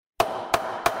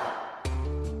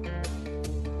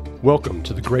Welcome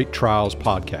to the Great Trials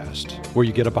Podcast, where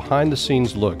you get a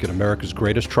behind-the-scenes look at America's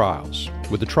greatest trials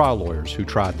with the trial lawyers who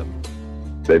tried them.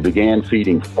 They began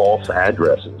feeding false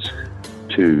addresses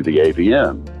to the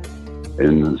AVM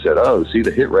and said, oh, see,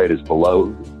 the hit rate is below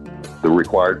the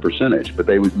required percentage. But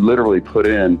they would literally put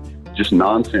in just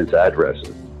nonsense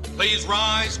addresses. Please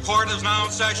rise. Court is now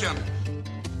in session.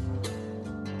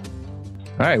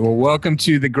 All right. Well, welcome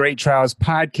to the Great Trials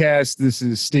Podcast. This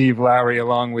is Steve Lowry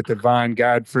along with Yvonne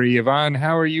Godfrey. Yvonne,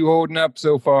 how are you holding up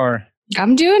so far?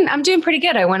 I'm doing pretty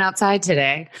good. I went outside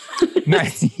today.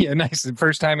 Nice. Yeah, nice. The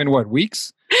first time in what,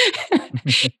 weeks?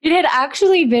 It had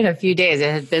actually been a few days.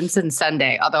 It had been since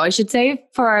Sunday. Although I should say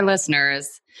for our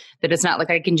listeners that it's not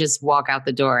like I can just walk out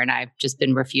the door, and I've just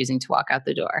been refusing to walk out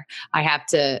the door. I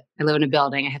live in a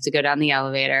building. I have to go down the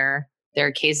elevator. There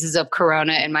are cases of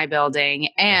corona in my building,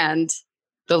 and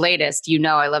the latest,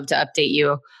 I love to update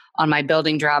you on my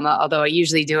building drama, although I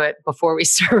usually do it before we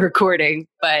start recording.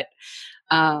 But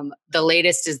the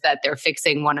latest is that they're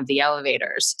fixing one of the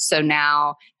elevators. So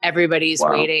now everybody's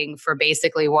waiting for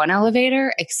basically one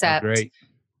elevator, except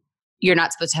you're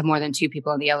not supposed to have more than two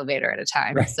people in the elevator at a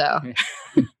time. Right. So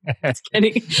it's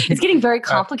getting very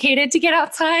complicated to get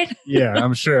outside. Yeah,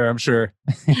 I'm sure.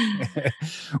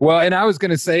 Well, and I was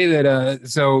going to say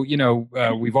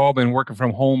that, we've all been working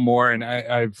from home more, and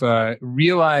I've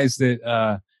realized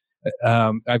that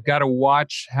I've got to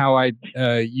watch how I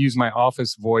use my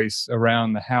office voice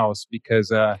around the house,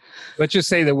 because let's just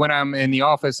say that when I'm in the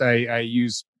office, I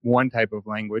use one type of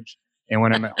language. And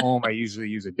when I'm at home, I usually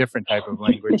use a different type of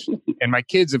language. And my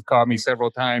kids have caught me several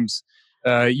times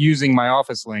using my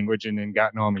office language and then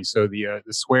gotten on me. So the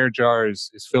swear jar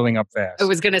is filling up fast. I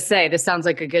was going to say, this sounds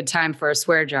like a good time for a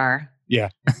swear jar. Yeah,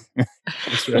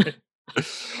 that's right.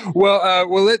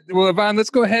 Well, Yvonne, let's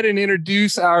go ahead and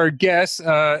introduce our guests.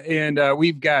 And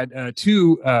we've got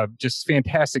two just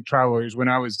fantastic trial lawyers. When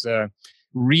I was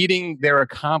reading their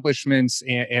accomplishments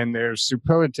and their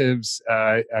superlatives,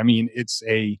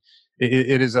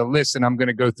 it is a list, and I'm going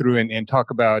to go through and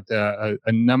talk about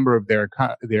a number of their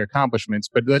accomplishments.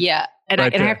 I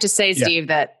have to say, Steve,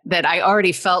 that I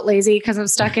already felt lazy because I'm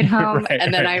stuck at home,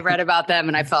 then I read about them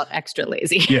and I felt extra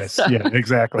lazy. Yes, yeah,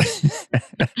 exactly.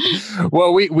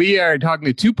 Well, we are talking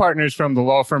to two partners from the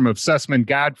law firm of Sussman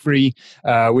Godfrey.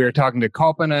 We are talking to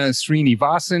Kalpana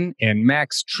Srinivasan and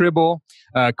Max Tribble.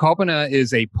 Kalpana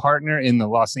is a partner in the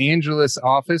Los Angeles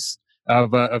office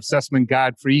of Sussman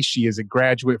Godfrey. She is a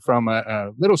graduate from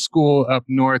a little school up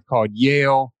north called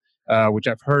Yale, which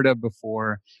I've heard of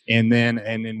before, and then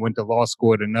went to law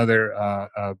school at another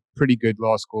pretty good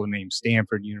law school named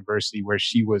Stanford University, where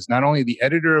she was not only the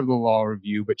editor of the Law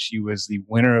Review, but she was the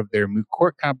winner of their moot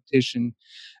court competition.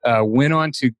 Went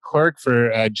on to clerk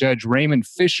for Judge Raymond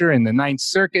Fisher in the Ninth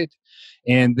Circuit,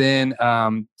 and then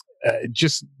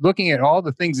just looking at all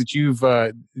the things that you've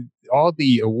all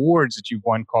the awards that you've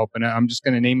won, Kalpana, I'm just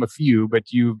going to name a few,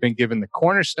 but you've been given the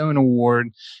Cornerstone Award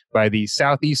by the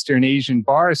Southeastern Asian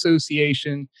Bar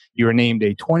Association. You were named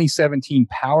a 2017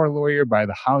 Power Lawyer by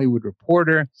the Hollywood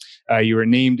Reporter. You were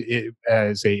named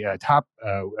as a top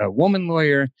woman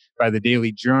lawyer by the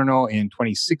Daily Journal in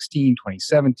 2016,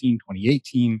 2017,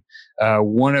 2018.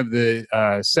 One of the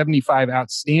 75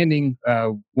 outstanding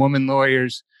woman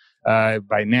lawyers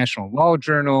by National Law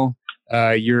Journal.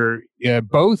 You're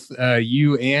both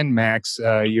you and Max,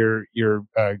 your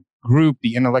group,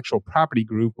 the Intellectual Property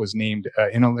Group, was named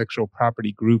Intellectual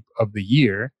Property Group of the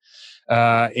Year.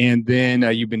 And then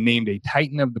you've been named a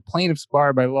Titan of the Plaintiffs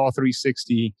Bar by Law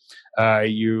 360.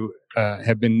 You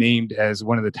have been named as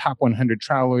one of the top 100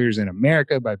 trial lawyers in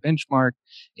America by Benchmark,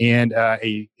 and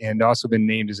also been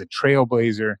named as a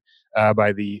trailblazer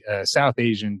by the South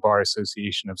Asian Bar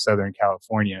Association of Southern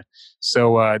California.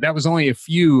 So that was only a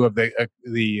few of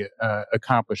the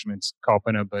accomplishments,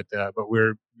 Kalpana, but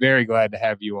we're very glad to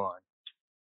have you on.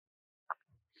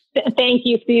 Thank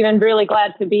you, Stephen. Really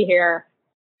glad to be here.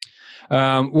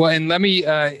 Well, and let me,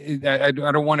 I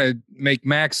don't want to make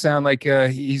Max sound like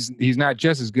he's not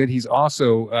just as good. He's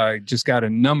also just got a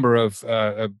number of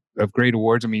great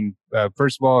awards. I mean,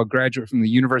 first of all, a graduate from the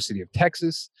University of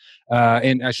Texas.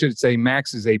 And I should say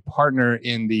Max is a partner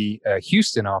in the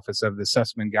Houston office of the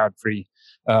Sussman Godfrey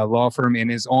law firm,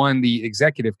 and is on the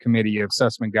executive committee of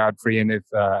Sussman Godfrey. And if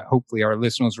hopefully our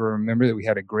listeners will remember that we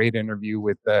had a great interview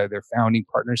with their founding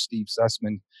partner, Steve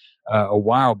Sussman, a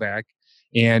while back.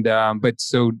 And but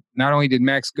so not only did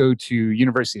Max go to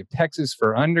University of Texas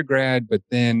for undergrad, but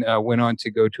then went on to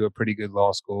go to a pretty good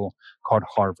law school called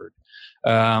Harvard.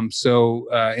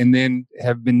 And then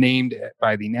have been named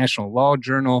by the National Law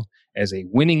Journal as a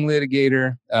winning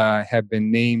litigator, have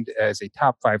been named as a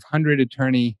top 500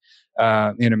 attorney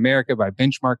in America by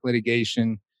Benchmark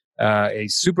Litigation. A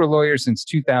super lawyer since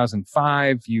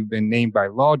 2005. You've been named by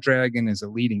Law Dragon as a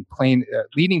leading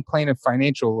plaintiff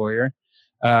financial lawyer.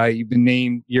 You've been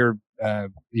named your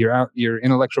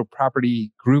intellectual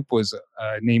property group was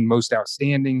named most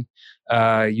outstanding.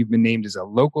 You've been named as a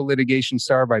local litigation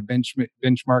star by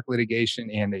Benchmark Litigation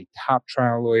and a top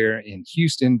trial lawyer in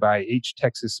Houston by H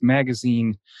Texas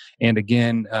Magazine. And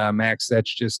again, Max,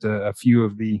 that's just a few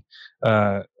of the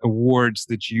awards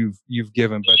that you've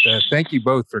given. But thank you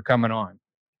both for coming on.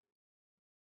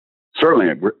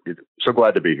 Certainly, we're so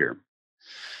glad to be here.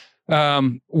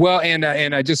 Well, and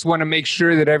I just want to make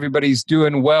sure that everybody's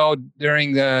doing well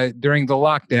during the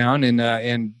lockdown, and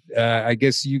I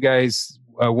guess you guys,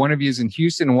 one of you is in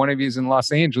Houston and one of you is in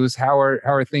Los Angeles. How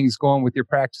are things going with your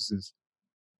practices?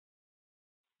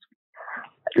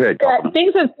 Good.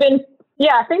 Things have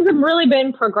really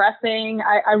been progressing.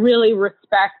 I really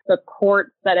respect the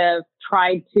courts that have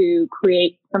tried to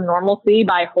create some normalcy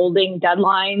by holding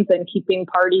deadlines and keeping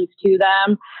parties to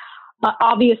them.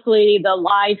 Obviously, the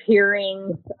live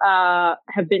hearings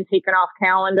have been taken off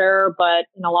calendar, but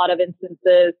in a lot of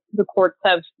instances, the courts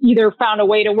have either found a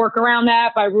way to work around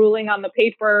that by ruling on the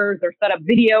papers or set up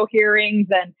video hearings.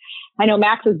 And I know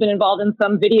Max has been involved in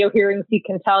some video hearings he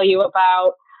can tell you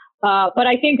about. But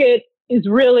I think it is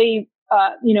really,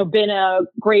 been a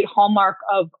great hallmark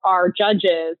of our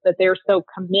judges that they're so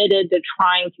committed to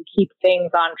trying to keep things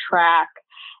on track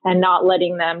and not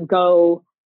letting them go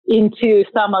into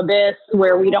some abyss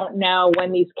where we don't know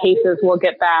when these cases will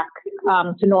get back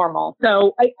to normal.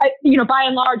 So, by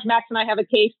and large, Max and I have a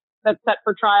case that's set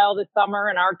for trial this summer,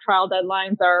 and our trial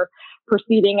deadlines are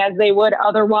proceeding as they would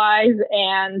otherwise.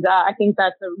 And I think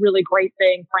that's a really great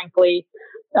thing, frankly,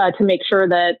 to make sure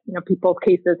that people's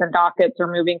cases and dockets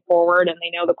are moving forward, and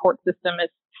they know the court system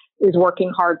is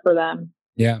working hard for them.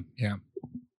 Yeah.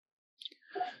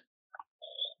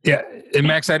 And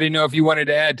Max, I didn't know if you wanted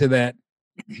to add to that.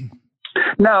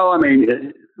 No, I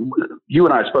mean, you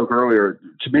and I spoke earlier.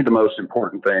 To me, the most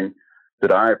important thing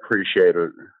that I appreciate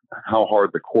are how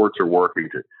hard the courts are working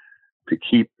to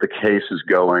keep the cases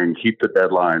going, keep the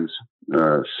deadlines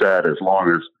set as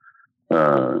long as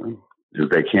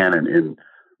they can, and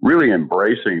really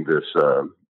embracing this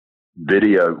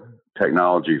video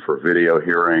technology for video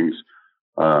hearings.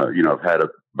 I've had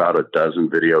about a dozen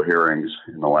video hearings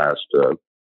in the last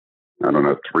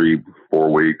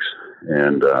 3-4 weeks.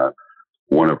 And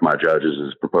one of my judges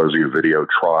is proposing a video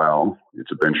trial.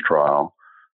 It's a bench trial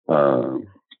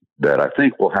that I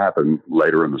think will happen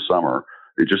later in the summer.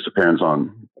 It just depends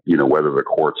on, whether the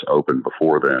court's open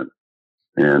before then.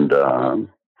 And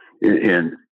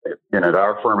at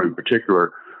our firm in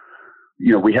particular,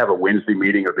 we have a Wednesday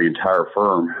meeting of the entire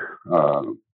firm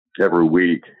every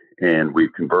week, and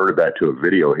we've converted that to a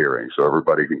video hearing so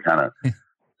everybody can kind of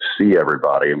see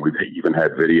everybody, and we've even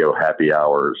had video happy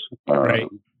hours and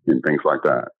things like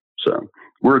that. So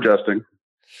we're adjusting.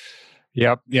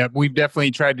 Yep. We've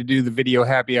definitely tried to do the video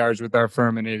happy hours with our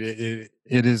firm, and it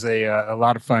is a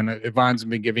lot of fun. Yvonne's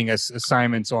been giving us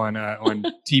assignments on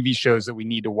TV shows that we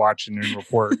need to watch and then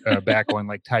report back on,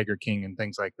 like Tiger King and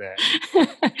things like that.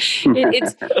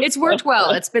 It's worked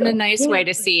well. It's been a nice way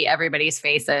to see everybody's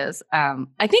faces.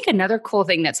 I think another cool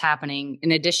thing that's happening,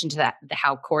 in addition to that,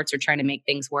 how courts are trying to make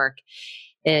things work,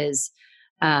 is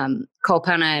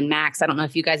Kalpana and Max. I don't know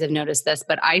if you guys have noticed this,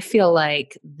 but I feel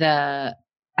like the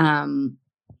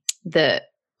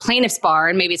plaintiff's bar,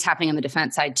 and maybe it's happening on the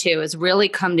defense side too, has really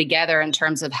come together in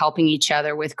terms of helping each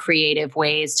other with creative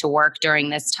ways to work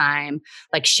during this time,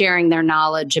 like sharing their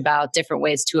knowledge about different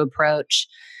ways to approach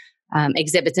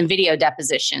exhibits and video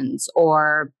depositions,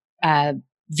 or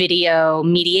video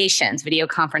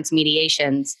conference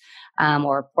mediations,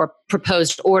 or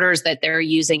proposed orders that they're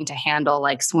using to handle,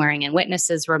 like swearing in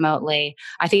witnesses remotely.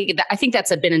 I think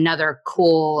that's been another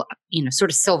cool,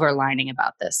 sort of silver lining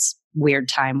about this weird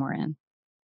time we're in.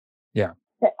 Yeah.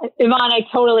 Yvonne, I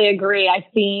totally agree. I've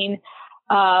seen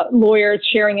lawyers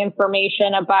sharing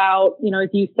information about, as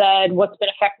you said, what's been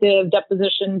effective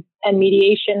deposition and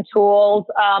mediation tools.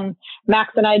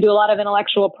 Max and I do a lot of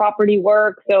intellectual property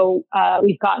work. So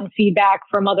we've gotten feedback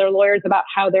from other lawyers about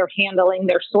how they're handling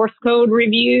their source code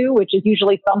review, which is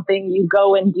usually something you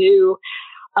go and do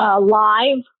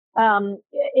live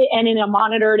and in a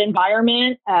monitored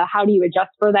environment. How do you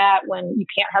adjust for that when you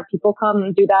can't have people come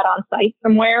and do that on site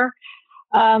somewhere?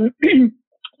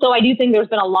 So I do think there's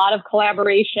been a lot of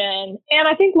collaboration, and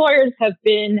I think lawyers have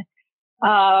been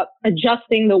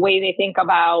adjusting the way they think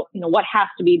about, what has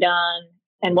to be done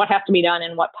and what has to be done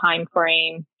in what time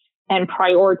frame, and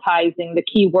prioritizing the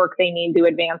key work they need to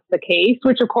advance the case,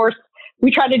 which of course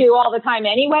we try to do all the time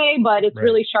anyway, but it's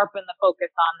really sharpened the focus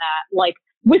on that. Like,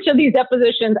 which of these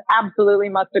depositions absolutely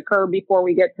must occur before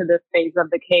we get to this phase of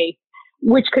the case?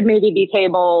 Which could maybe be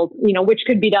tabled, which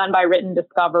could be done by written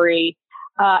discovery.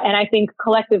 And I think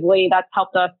collectively that's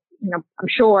helped us, I'm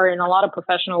sure in a lot of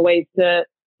professional ways to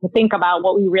think about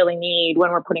what we really need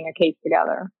when we're putting a case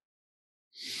together.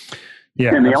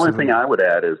 Yeah. And the only thing I would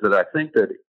add is that I think that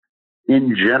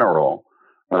in general,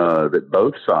 that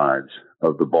both sides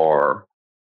of the bar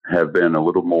have been a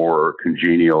little more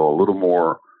congenial, a little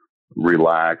more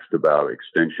relaxed about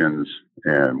extensions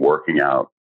and working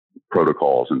out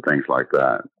protocols and things like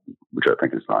that, which I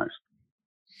think is nice.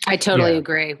 I totally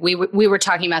agree. We were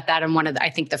talking about that in one of I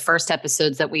think the first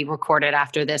episodes that we recorded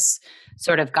after this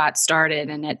sort of got started.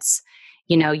 And it's,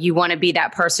 you want to be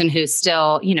that person who's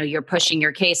still, you're pushing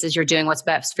your cases, you're doing what's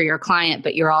best for your client,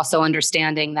 but you're also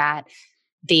understanding that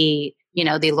the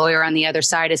lawyer on the other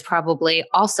side is probably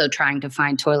also trying to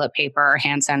find toilet paper or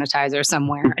hand sanitizer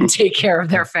somewhere and take care of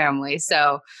their family.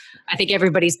 So I think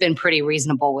everybody's been pretty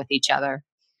reasonable with each other.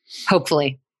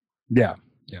 Hopefully. Yeah.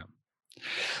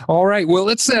 All right. Well,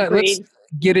 let's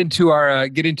get into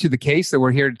the case that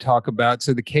we're here to talk about.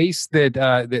 So the case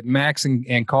that Max and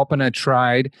Kalpana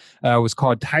tried was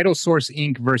called Title Source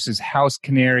Inc. versus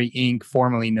HouseCanary Inc.,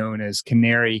 formerly known as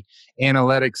Canary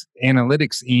Analytics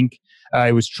Inc.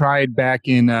 It was tried back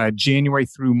in January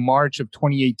through March of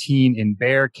 2018 in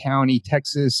Bexar County,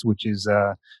 Texas, which is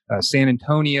San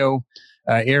Antonio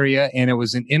area, and it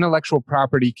was an intellectual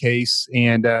property case.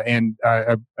 And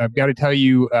I've got to tell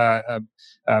you,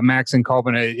 Max and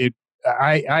Kalpana,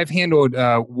 I've handled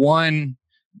one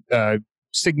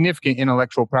significant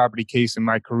intellectual property case in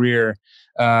my career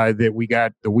that we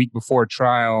got the week before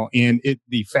trial, and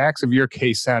the facts of your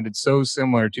case sounded so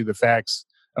similar to the facts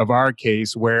of our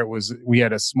case, where we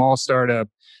had a small startup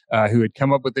who had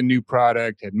come up with a new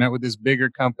product, had met with this bigger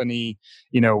company,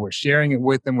 we're sharing it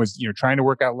with them, was, trying to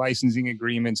work out licensing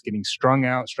agreements, getting strung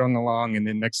along. And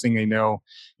then next thing they know,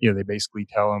 they basically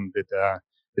tell them that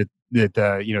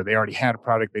they already had a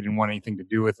product. They didn't want anything to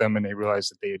do with them. And they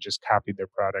realized that they had just copied their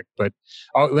product. But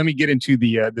let me get into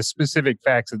the specific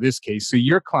facts of this case. So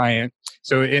your client,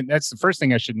 and that's the first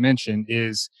thing I should mention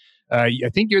is, I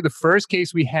think you're the first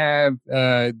case we have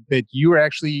that you are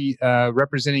actually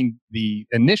representing the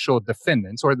initial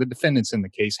defendants, or the defendants in the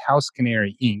case,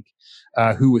 HouseCanary Inc.,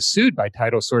 who was sued by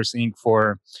Title Source Inc.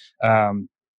 for,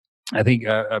 I think,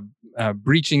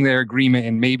 breaching their agreement,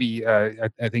 and maybe, I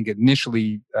think,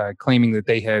 initially claiming that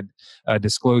they had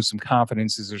disclosed some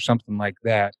confidences or something like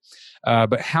that.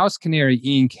 But HouseCanary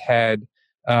Inc. had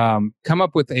come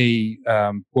up with a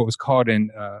what was called an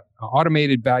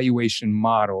automated valuation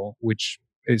model, which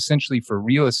essentially for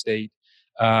real estate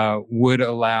would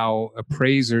allow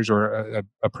appraisers or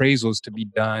appraisals to be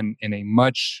done in a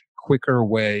much quicker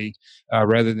way,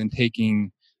 rather than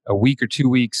taking a week or 2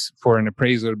 weeks for an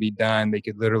appraisal to be done. They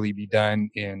could literally be done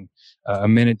in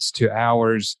minutes to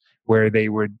hours, where they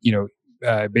would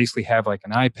basically have like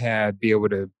an iPad, be able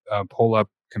to pull up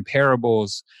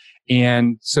comparables.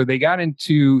 And so they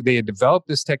had developed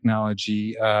this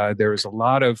technology. There was a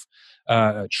lot of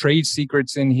trade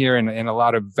secrets in here and a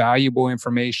lot of valuable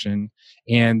information.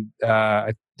 And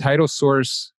Title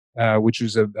Source, which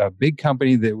was a big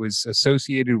company that was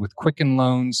associated with Quicken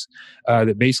Loans,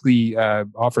 that basically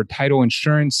offered title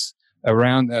insurance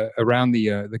around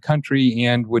the country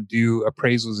and would do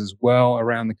appraisals as well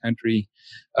around the country,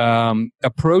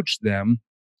 approached them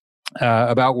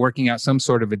about working out some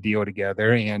sort of a deal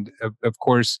together. And of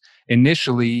course,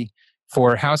 initially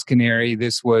for HouseCanary,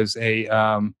 this was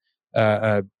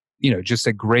just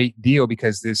a great deal,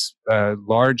 because this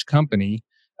large company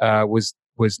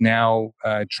was now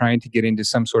trying to get into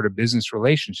some sort of business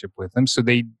relationship with them. So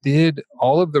they did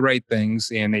all of the right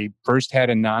things, and they first had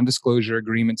a non-disclosure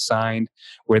agreement signed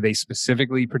where they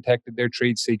specifically protected their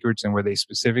trade secrets, and where they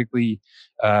specifically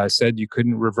said you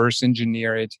couldn't reverse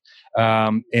engineer it.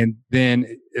 And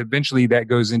then eventually that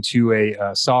goes into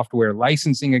a software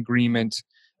licensing agreement,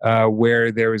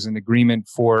 where there was an agreement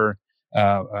for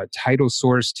Title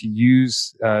Source to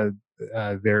use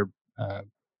their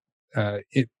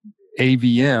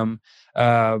AVM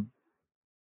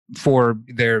for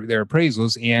their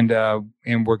appraisals,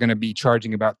 and we're going to be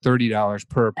charging about $30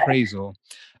 per appraisal.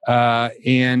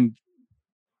 And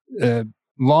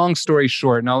long story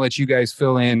short, and I'll let you guys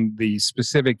fill in the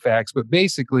specific facts, but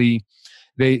basically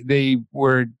they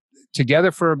were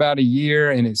together for about a year,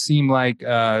 and it seemed like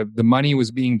the money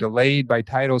was being delayed by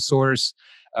Title Source,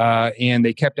 and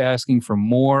they kept asking for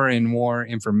more and more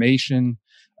information.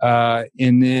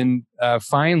 And then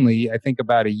finally, I think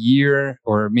about a year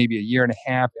or maybe a year and a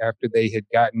half after they had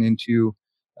gotten into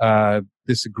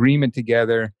this agreement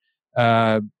together.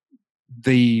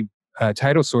 The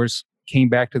title source came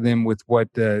back to them with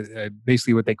what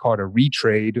basically what they called a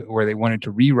retrade, where they wanted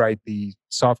to rewrite the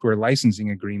software licensing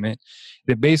agreement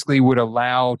that basically would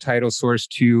allow title source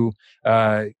to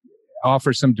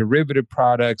offer some derivative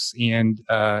products, and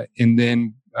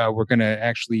then we're going to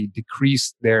actually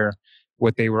decrease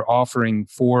what they were offering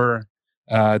for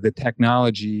the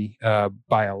technology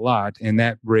by a lot, and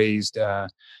that raised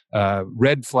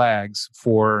red flags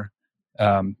for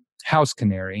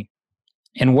HouseCanary.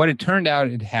 And what it turned out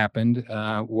had happened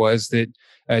was that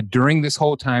during this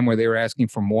whole time where they were asking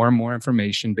for more and more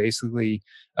information, basically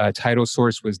title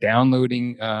source was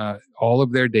downloading all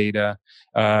of their data.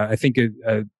 I think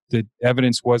the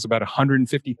evidence was about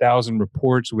 150,000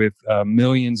 reports with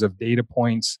millions of data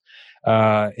points.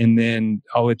 And then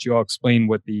I'll let you all explain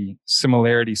what the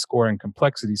similarity score and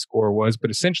complexity score was,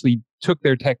 but essentially took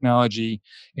their technology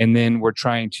and then were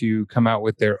trying to come out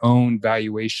with their own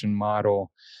valuation model.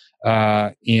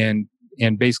 And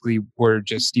basically were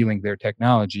just stealing their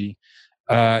technology.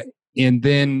 And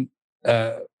then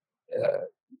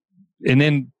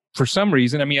for some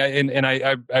reason, I mean,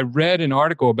 I read an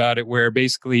article about it where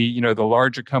basically, the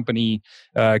larger company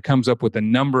comes up with a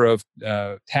number of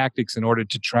tactics in order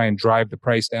to try and drive the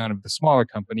price down of the smaller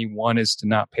company. One is to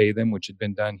not pay them, which had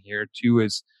been done here. Two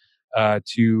is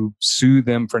to sue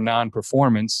them for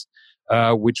non-performance,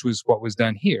 which was what was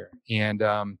done here. And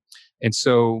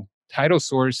so title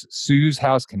source sues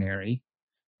HouseCanary,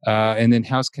 and then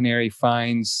HouseCanary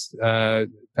finds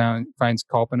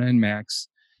Kalpana and Max,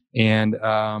 and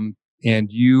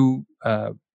you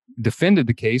defended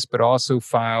the case, but also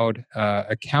filed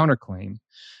a counterclaim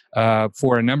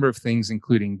for a number of things,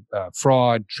 including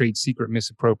fraud, trade secret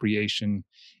misappropriation,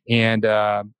 and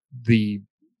the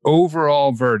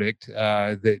overall verdict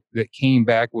that came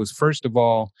back was, first of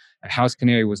all,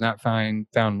 HouseCanary was not found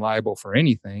liable for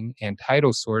anything, and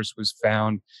title source was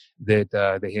found that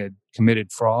they had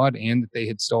committed fraud and that they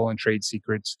had stolen trade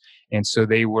secrets, and so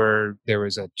there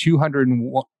was a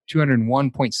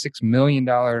 $201.6 million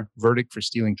verdict for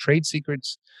stealing trade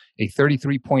secrets, a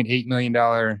 $33.8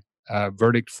 million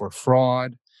verdict for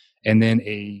fraud, and then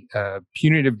a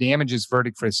punitive damages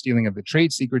verdict for the stealing of the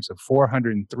trade secrets of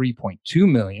 $403.2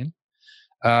 million.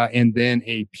 And then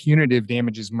a punitive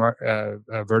damages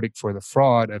verdict for the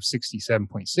fraud of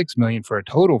 $67.6 million, for a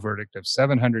total verdict of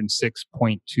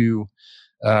 $706.2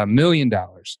 million.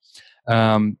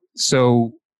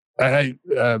 So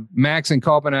Max and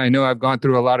Kalpana, I know I've gone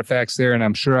through a lot of facts there, and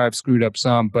I'm sure I've screwed up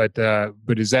some, but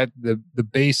is that the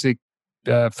basic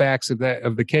facts of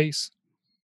the case?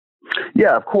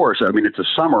 Yeah, of course. I mean, it's a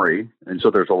summary, and so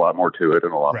there's a lot more to it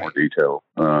and a lot more detail.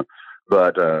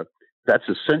 But that's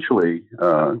essentially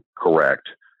correct.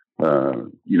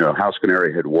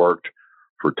 HouseCanary had worked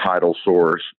for title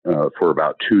source for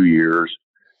about 2 years,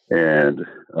 and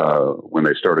when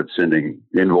they started sending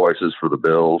invoices for the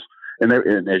bills, and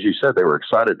as you said, they were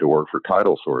excited to work for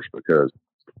title source because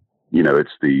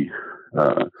it's the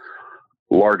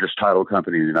largest title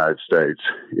company in the United States.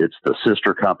 It's the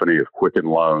sister company of Quicken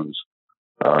Loans,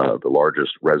 the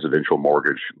largest residential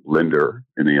mortgage lender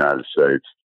in the United States.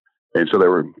 And so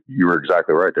you were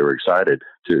exactly right. They were excited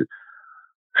to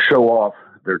show off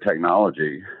their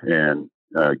technology and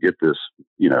get this,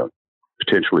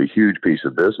 potentially huge piece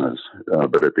of business.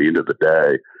 But at the end of the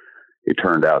day, it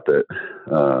turned out that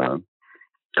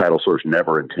title source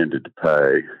never intended to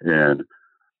pay, and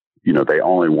they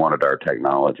only wanted our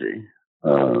technology.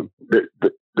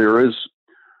 There is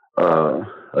a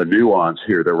nuance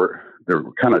here. There were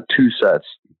kind of two sets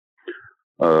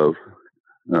of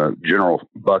general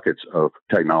buckets of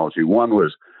technology. One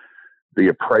was the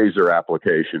appraiser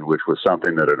application, which was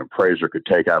something that an appraiser could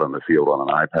take out on the field on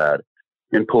an iPad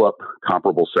and pull up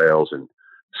comparable sales and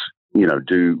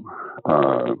do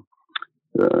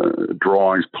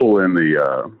drawings, pull in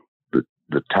the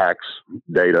tax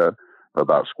data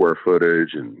about square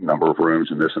footage and number of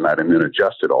rooms and this and that, and then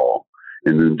adjust it all,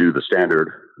 and then do the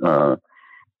standard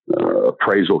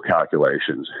appraisal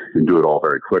calculations and do it all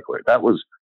very quickly. That was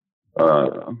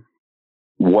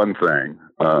one thing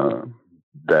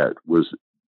that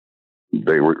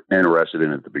they were interested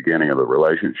in at the beginning of the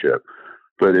relationship.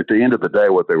 But at the end of the day,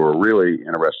 what they were really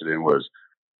interested in was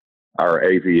our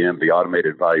AVM, the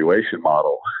automated valuation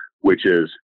model, which is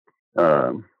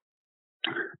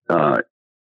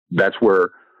that's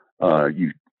where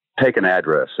you take an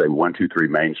address, say 123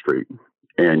 Main Street,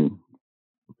 and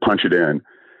punch it in,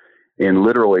 and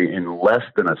literally in less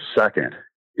than a second,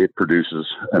 it produces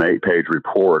an 8-page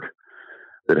report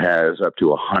that has up to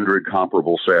 100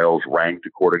 comparable sales ranked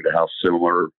according to how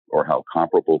similar or how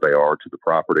comparable they are to the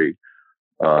property.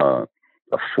 a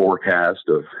forecast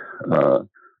of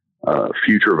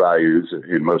future values,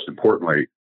 and most importantly,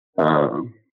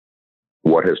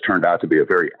 what has turned out to be a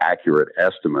very accurate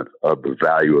estimate of the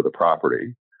value of the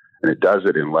property. And it does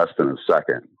it in less than a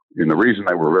second. And the reason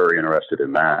they were very interested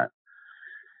in that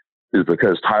is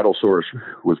because Title Source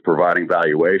was providing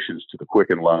valuations to the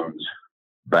Quicken Loans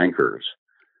bankers.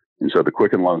 And so the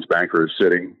Quicken Loans banker is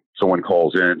sitting, someone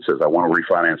calls in, says, I want to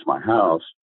refinance my house.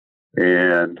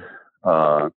 And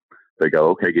they go,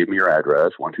 okay, give me your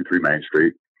address, 123 Main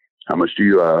Street. How much do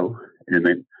you owe? And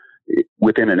then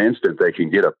within an instant, they can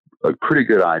get a pretty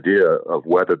good idea of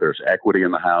whether there's equity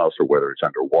in the house or whether it's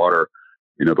underwater.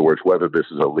 In other words, whether this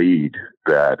is a lead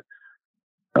that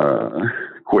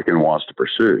Quicken wants to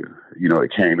pursue. You know,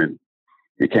 it came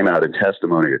out in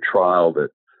testimony at trial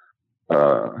that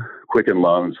Quicken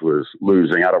Loans was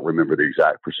losing, I don't remember the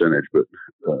exact percentage, but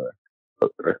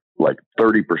like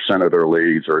 30% of their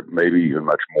leads, or maybe even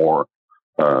much more,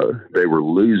 they were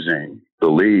losing the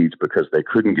leads because they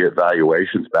couldn't get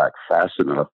valuations back fast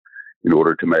enough in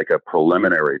order to make a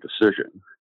preliminary decision.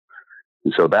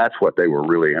 And so that's what they were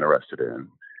really interested in.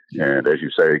 And as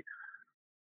you say,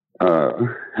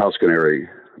 HouseCanary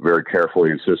very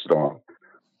carefully insisted on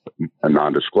a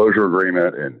non-disclosure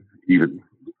agreement and even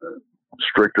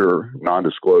stricter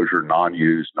non-disclosure,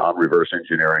 non-use, non-reverse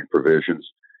engineering provisions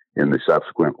in the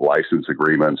subsequent license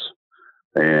agreements.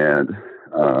 And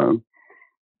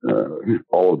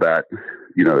all of that,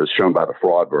 you know, is shown by the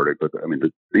fraud verdict. But I mean,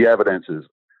 the evidence is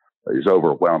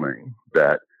overwhelming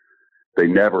that they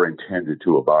never intended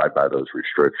to abide by those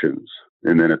restrictions.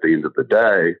 And then at the end of the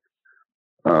day,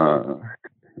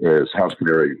 as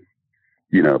HouseCanary,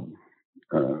 you know,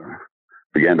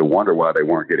 began to wonder why they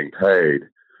weren't getting paid,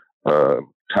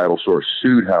 Title Source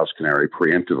sued HouseCanary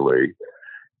preemptively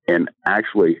and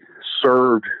actually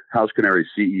served HouseCanary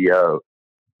CEO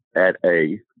at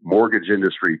a mortgage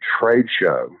industry trade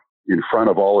show in front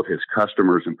of all of his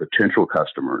customers and potential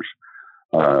customers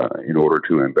in order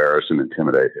to embarrass and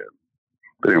intimidate him.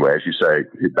 But anyway, as you say,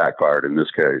 it backfired in this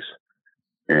case.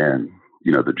 And,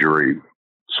 you know, the jury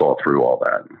saw through all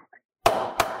that.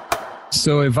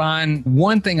 So, Yvonne,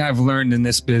 one thing I've learned in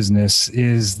this business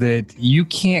is that you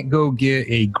can't go get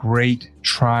a great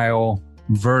trial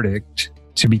verdict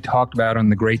to be talked about on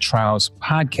the Great Trials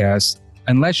podcast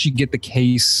unless you get the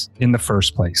case in the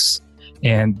first place.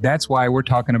 And that's why we're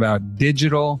talking about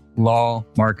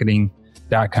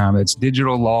digitallawmarketing.com. It's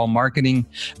Digital Law Marketing.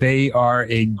 They are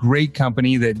a great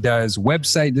company that does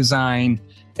website design,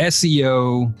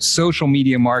 SEO, social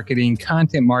media marketing,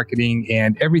 content marketing,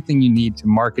 and everything you need to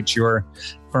market your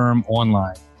firm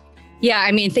online. Yeah,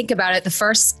 I mean, think about it. The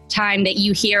first time that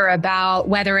you hear about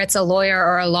whether it's a lawyer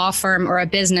or a law firm or a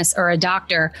business or a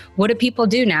doctor, what do people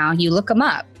do now? You look them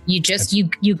up. You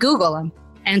Google them.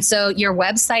 And so your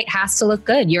website has to look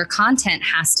good. Your content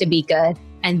has to be good.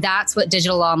 And that's what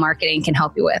digital law marketing can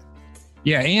help you with.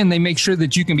 Yeah, and they make sure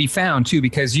that you can be found too,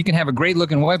 because you can have a great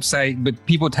looking website, but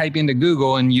people type into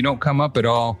Google and you don't come up at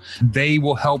all. They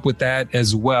will help with that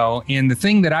as well. And the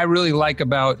thing that I really like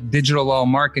about digital law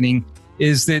marketing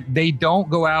is that they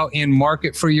don't go out and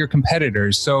market for your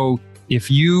competitors. So if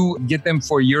you get them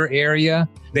for your area,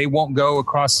 they won't go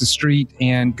across the street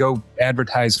and go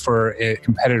advertise for a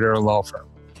competitor or law firm.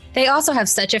 They also have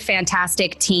such a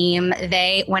fantastic team.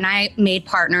 When I made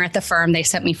partner at the firm, they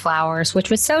sent me flowers, which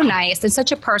was so nice and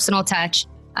such a personal touch.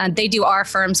 They do our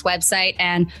firm's website,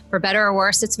 and for better or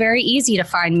worse, it's very easy to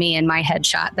find me in my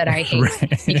headshot that I hate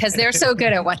right. Because they're so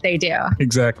good at what they do.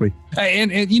 Exactly.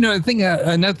 And you know,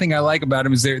 another thing I like about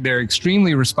them is they're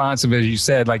extremely responsive, as you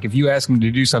said. Like if you ask them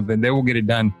to do something, they will get it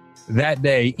done that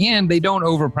day, and they don't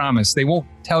overpromise. They won't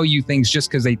tell you things just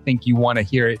because they think you want to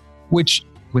hear it, which,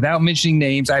 without mentioning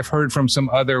names, I've heard from some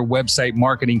other website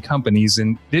marketing companies,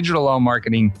 and digital law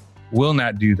marketing will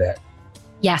not do that.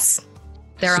 Yes,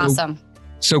 they're awesome.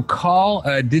 So call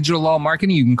Digital Law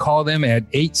Marketing. You can call them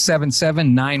at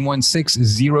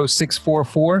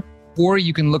 877-916-0644, or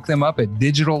you can look them up at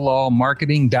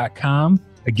digitallawmarketing.com.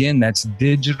 Again, that's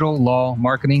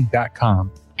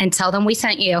digitallawmarketing.com. And tell them we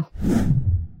sent you.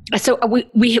 So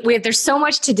we there's so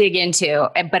much to dig into,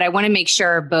 but I want to make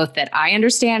sure both that I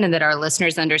understand and that our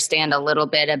listeners understand a little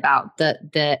bit about the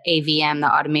AVM, the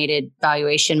automated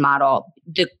valuation model.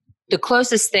 The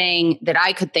closest thing that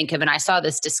I could think of, and I saw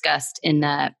this discussed in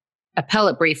the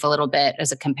appellate brief a little bit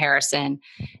as a comparison,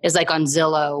 is like on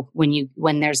Zillow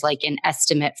when there's like an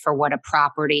estimate for what a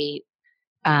property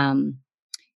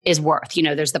is worth. You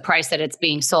know, there's the price that it's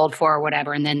being sold for or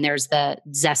whatever, and then there's the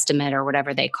Zestimate or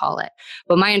whatever they call it.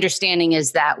 But my understanding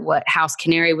is that what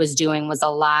HouseCanary was doing was a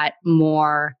lot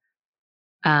more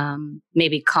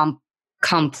maybe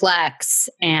complex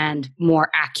and more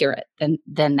accurate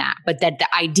than that, but that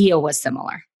the idea was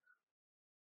similar.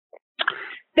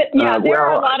 Yeah, there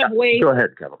are a lot of ways. Go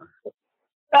ahead, Kalpana.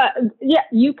 Yeah,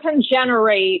 you can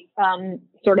generate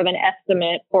sort of an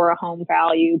estimate for a home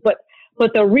value, but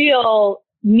the real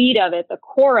meat of it, the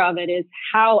core of it, is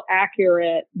how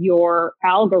accurate your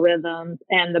algorithms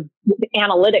and the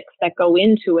analytics that go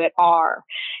into it are.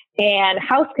 And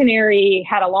HouseCanary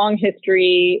had a long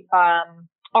history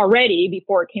already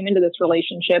before it came into this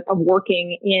relationship of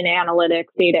working in analytics,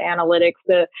 data analytics.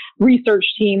 The research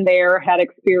team there had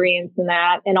experience in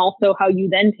that, and also how you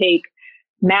then take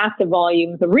massive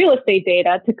volumes of real estate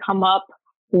data to come up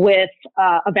with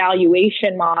a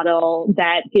valuation model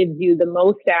that gives you the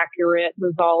most accurate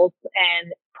results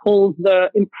and pulls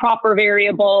the improper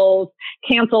variables,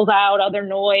 cancels out other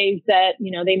noise that,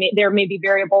 there may be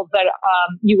variables that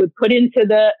you would put into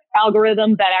the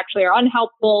algorithm that actually are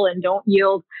unhelpful and don't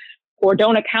yield or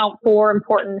don't account for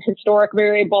important historic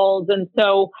variables. And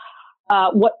so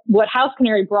what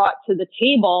HouseCanary brought to the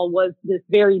table was this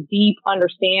very deep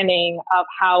understanding of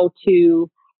how to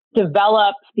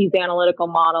develop these analytical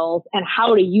models and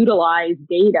how to utilize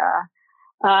data.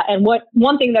 And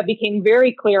one thing that became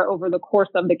very clear over the course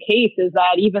of the case is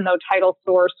that even though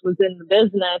TitleSource was in the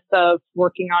business of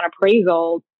working on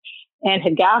appraisals and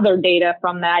had gathered data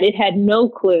from that, it had no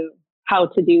clue how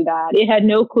to do that. It had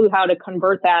no clue how to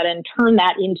convert that and turn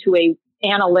that into a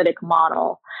analytic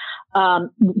model.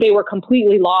 They were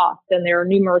completely lost, and there are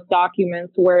numerous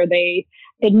documents where they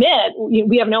admit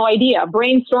we have no idea.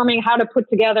 Brainstorming how to put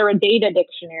together a data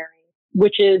dictionary,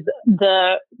 which is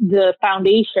the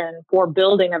foundation for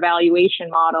building a valuation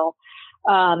model.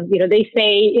 They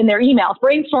say in their emails,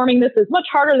 brainstorming this is much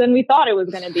harder than we thought it was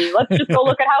going to be. Let's just go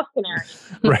look at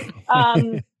HouseCanary. Right.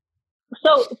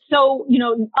 So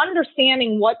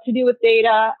understanding what to do with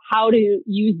data, how to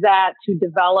use that to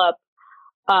develop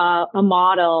a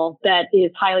model that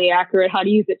is highly accurate, how to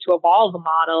use it to evolve a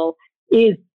model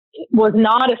was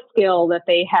not a skill that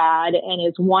they had, and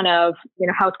is one of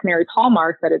HouseCanary's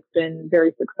hallmarks that it's been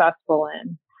very successful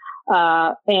in.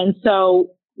 And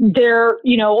so there,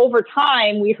 over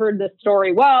time, we heard this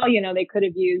story. Well, they could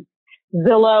have used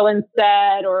Zillow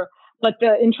instead, but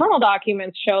the internal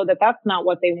documents show that that's not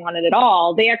what they wanted at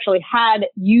all. They actually had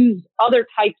used other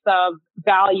types of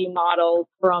value models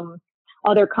from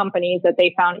other companies that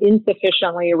they found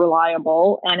insufficiently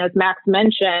reliable. And as Max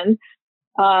mentioned,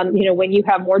 when you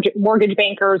have mortgage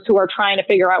bankers who are trying to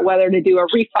figure out whether to do a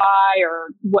refi or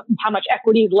how much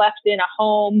equity is left in a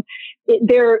home,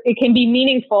 it can be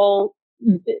meaningful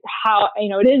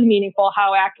it is meaningful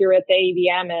how accurate the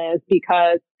AVM is,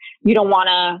 because you don't want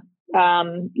to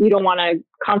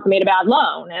consummate a bad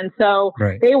loan. And so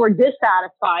They were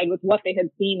dissatisfied with what they had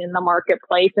seen in the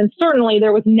marketplace. And certainly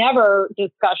there was never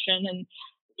discussion, and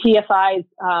TSI's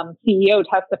CEO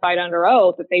testified under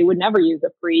oath that they would never use a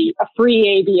free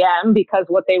AVM, because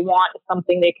what they want is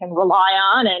something they can rely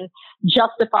on and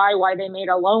justify why they made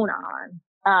a loan on.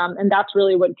 And that's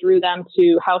really what drew them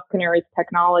to HouseCanary's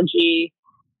technology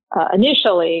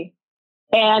initially.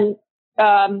 And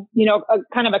a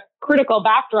kind of a critical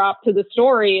backdrop to the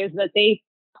story is that they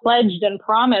pledged and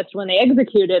promised when they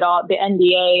executed all the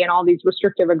NDA and all these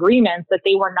restrictive agreements that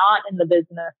they were not in the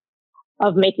business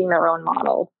of making their own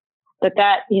models.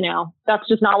 That's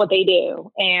just not what they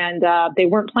do. And they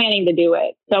weren't planning to do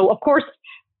it. So of course,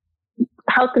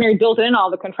 HouseCanary built in all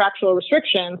the contractual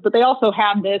restrictions, but they also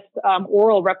have this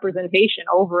oral representation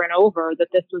over and over that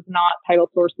this was not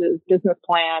TitleSource's business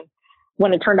plan,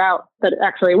 when it turned out that it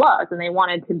actually was, and they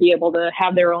wanted to be able to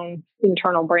have their own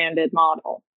internal branded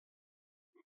model.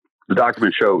 The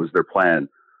documents show it was their plan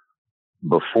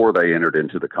before they entered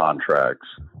into the contracts,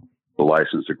 the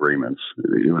license agreements.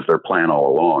 It was their plan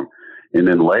all along. And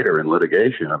then later in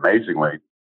litigation, amazingly,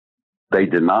 they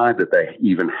denied that they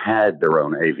even had their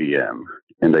own AVM,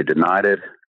 and they denied it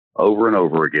over and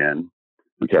over again.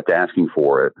 We kept asking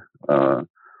for it,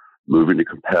 moving to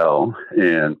compel.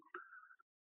 And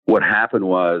what happened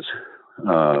was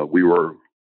we were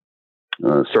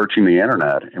searching the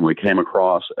internet, and we came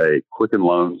across a Quicken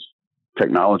Loans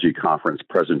technology conference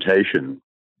presentation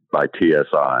by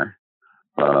TSI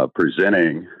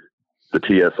presenting the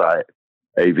TSI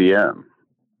AVM,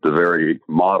 the very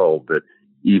model that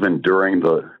even during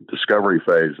the discovery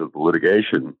phase of the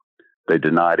litigation, they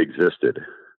denied existed.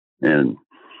 And,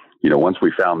 once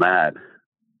we found that,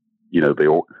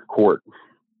 the court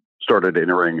started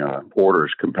entering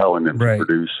orders compelling them to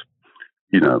produce,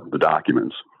 the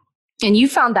documents. And you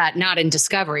found that not in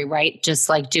discovery, right? Just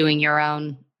like doing your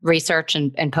own research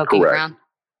and poking Correct. around.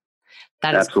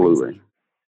 That is absolutely.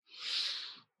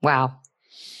 Wow.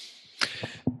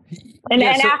 And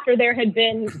after there had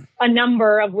been a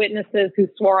number of witnesses who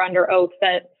swore under oath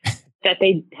that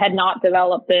they had not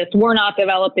developed this, were not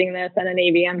developing this, and an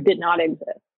AVM did not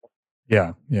exist.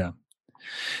 Yeah.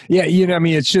 I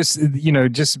mean, it's just,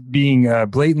 just being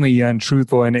blatantly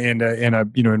untruthful, and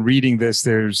in reading this,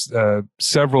 there's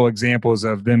several examples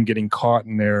of them getting caught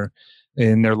in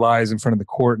their lies in front of the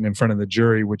court and in front of the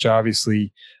jury, which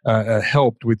obviously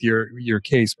helped with your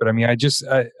case. But I mean,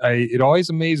 it always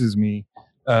amazes me,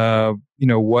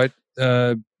 what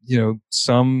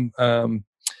some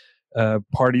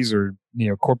parties or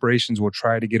corporations will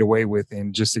try to get away with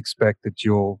and just expect that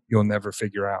you'll never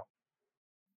figure out.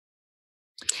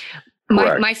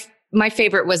 My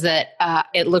favorite was that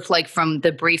it looked like from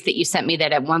the brief that you sent me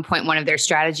that at one point one of their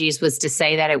strategies was to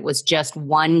say that it was just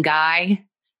one guy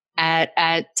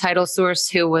at Title Source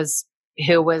who was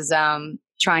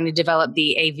trying to develop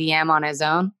the AVM on his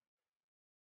own.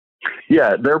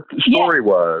 Yeah, their story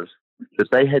was that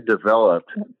they had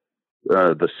developed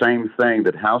the same thing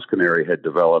that HouseCanary had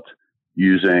developed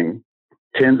using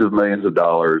tens of millions of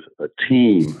dollars, a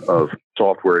team of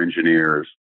software engineers,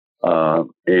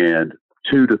 and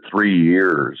 2 to 3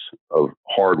 years of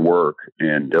hard work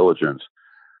and diligence.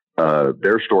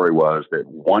 Their story was that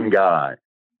one guy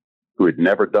who had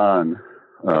never done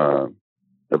a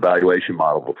valuation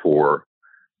model before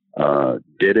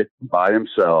did it by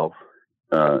himself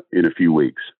in a few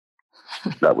weeks.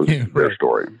 That was their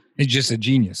story. He's just a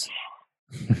genius.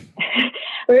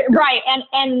 Right.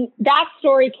 And that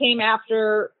story came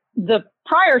after the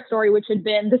prior story, which had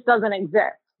been, this doesn't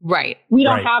exist. Right. We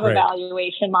don't have a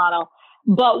valuation model.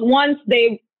 But once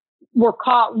they were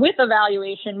caught with a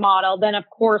valuation model, then of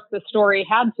course the story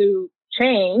had to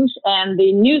change. And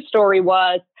the new story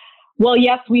was, well,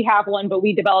 yes, we have one, but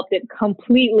we developed it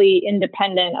completely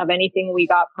independent of anything we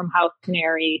got from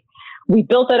HouseCanary. We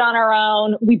built it on our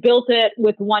own. We built it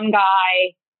with one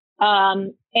guy.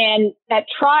 And at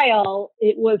trial,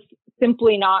 it was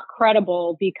simply not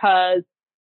credible because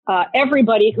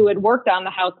everybody who had worked on the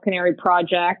HouseCanary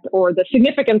project, or the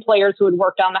significant players who had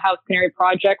worked on the HouseCanary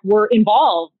project, were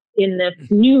involved in this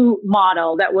new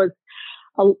model that was,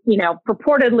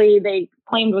 purportedly they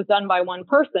claimed was done by one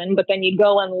person, but then you'd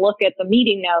go and look at the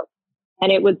meeting notes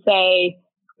and it would say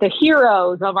the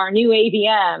heroes of our new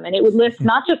AVM, and it would list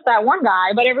not just that one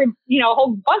guy, but a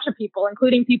whole bunch of people,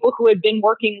 including people who had been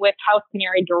working with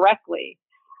HouseCanary directly.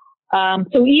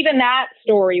 So even that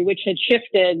story, which had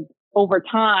shifted over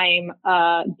time,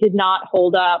 did not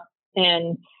hold up.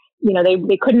 And,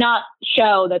 they could not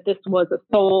show that this was a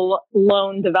sole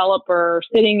lone developer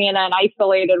sitting in an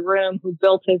isolated room who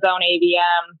built his own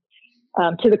AVM.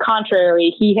 To the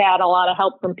contrary, he had a lot of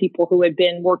help from people who had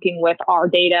been working with our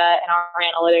data and our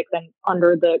analytics and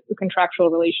under the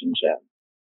contractual relationship.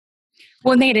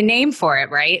 Well, and they had a name for it,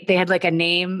 right? They had like a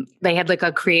name. They had like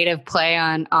a creative play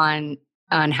on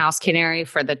HouseCanary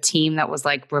for the team that was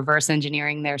like reverse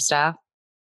engineering their stuff.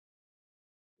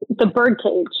 The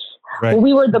birdcage. Right. Well,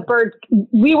 we were the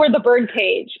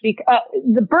birdcage.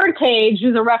 The birdcage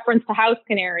is a reference to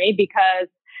HouseCanary because,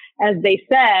 as they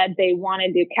said, they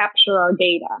wanted to capture our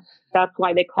data. That's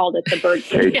why they called it the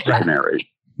birdcage.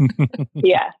 Canary.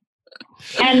 Yeah.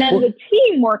 And then the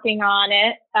team working on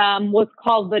it was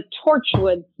called the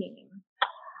Torchwood team,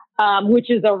 which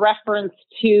is a reference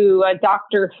to a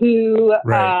Doctor Who,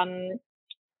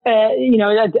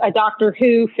 a Doctor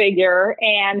Who figure.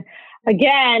 And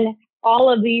again,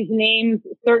 all of these names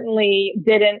certainly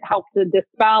didn't help to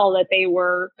dispel that they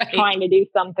were trying to do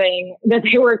something that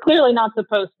they were clearly not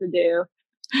supposed to do.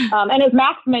 And as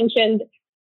Max mentioned,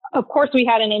 of course we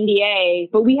had an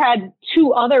NDA, but we had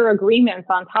 2 other agreements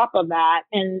on top of that,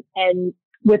 and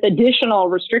with additional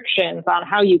restrictions on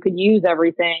how you could use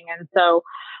everything. And so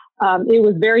it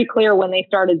was very clear when they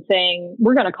started saying,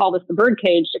 we're going to call this the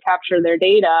birdcage to capture their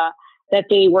data, that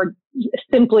they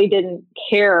simply didn't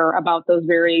care about those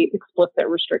very explicit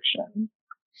restrictions.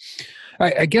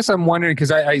 I guess I'm wondering,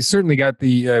 because I certainly got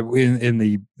the in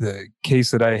the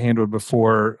case that I handled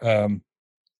before,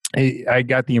 I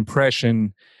got the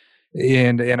impression,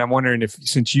 and I'm wondering if,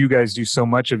 since you guys do so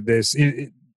much of this,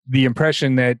 the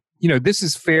impression that this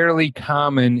is fairly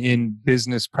common in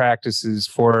business practices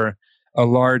for a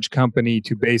large company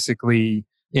to basically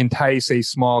entice a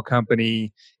small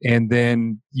company and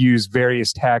then use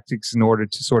various tactics in order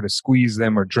to sort of squeeze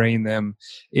them or drain them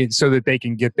so that they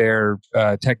can get their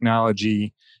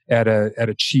technology at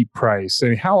a cheap price. I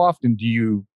mean, how often do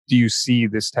you see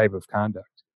this type of conduct?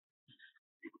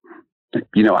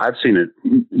 I've seen it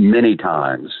many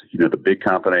times. The big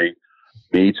company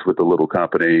meets with the little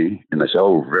company and they say,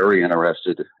 oh, we're very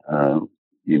interested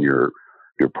in your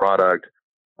product.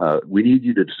 We need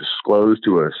you to disclose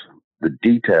to us the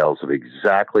details of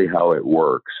exactly how it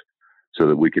works so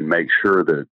that we can make sure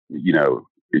that,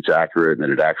 it's accurate and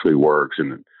that it actually works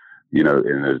and, and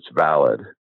that it's valid.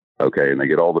 Okay. And they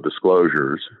get all the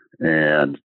disclosures.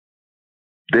 And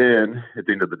then at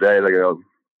the end of the day, they go,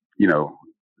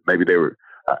 maybe they were,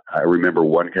 I remember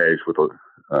one case with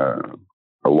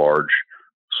a large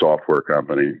software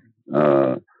company,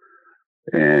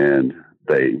 and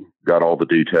they got all the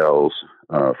details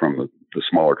from the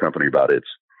smaller company about its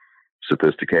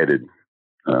sophisticated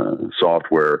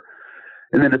software.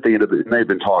 And then at the end of it, they've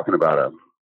been talking about a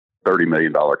 $30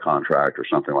 million contract or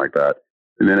something like that.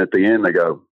 And then at the end, they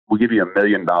go, we'll give you $1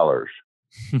 million,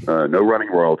 no running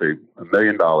royalty, $1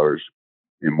 million.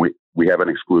 And we have an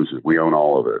exclusive. We own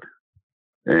all of it.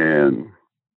 And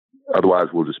otherwise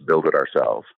we'll just build it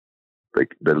ourselves. They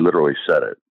literally said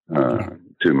it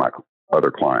to my other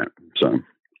client. So.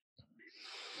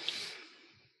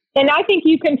 And I think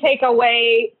you can take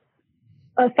away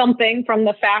something from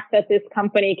the fact that this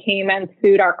company came and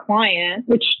sued our client,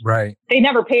 which they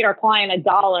never paid our client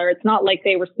 $1. It's not like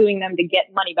they were suing them to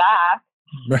get money back.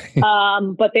 Right.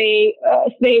 But they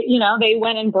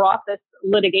went and brought this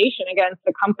litigation against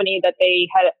a company that they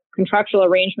had contractual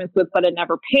arrangements with, but had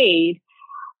never paid,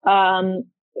 to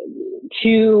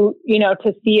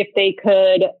see if they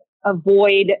could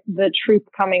avoid the truth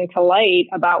coming to light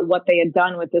about what they had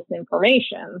done with this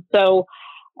information. So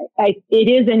it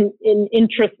is an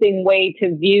interesting way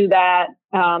to view that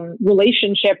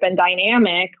relationship and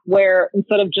dynamic, where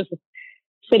instead of just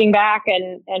sitting back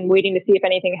and waiting to see if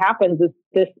anything happens,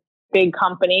 this big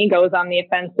company goes on the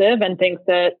offensive and thinks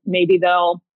that maybe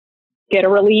they'll get a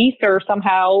release or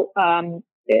somehow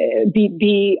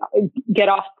get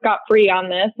off scot-free on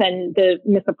this, and the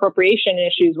misappropriation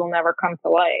issues will never come to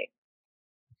light.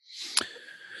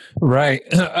 Right.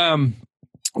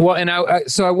 Well, and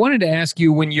so I wanted to ask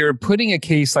you, when you're putting a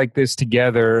case like this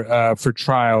together for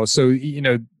trial, so in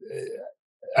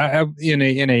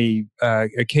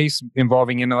a case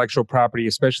involving intellectual property,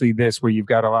 especially this, where you've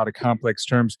got a lot of complex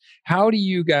terms, how do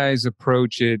you guys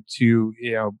approach it to,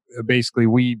 basically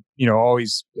we,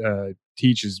 always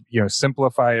teach is,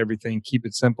 simplify everything, keep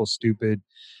it simple, stupid.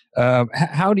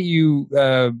 How do you,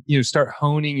 start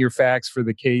honing your facts for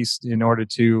the case in order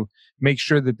to make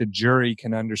sure that the jury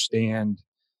can understand,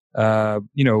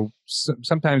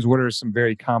 sometimes what are some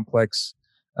very complex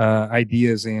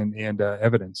ideas and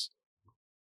evidence?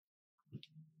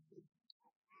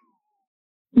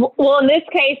 Well, in this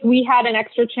case, we had an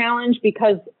extra challenge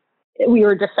because we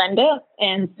were defendant.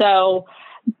 And so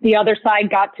the other side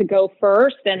got to go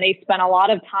first, and they spent a lot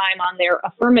of time on their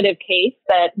affirmative case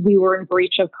that we were in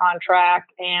breach of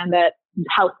contract and that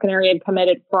HouseCanary had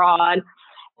committed fraud.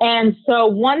 And so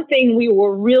one thing we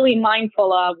were really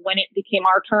mindful of when it became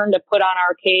our turn to put on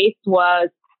our case was,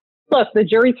 look, the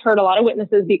jury's heard a lot of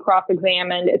witnesses be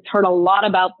cross-examined. It's heard a lot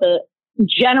about the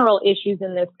general issues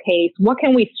in this case. What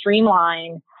can we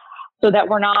streamline so that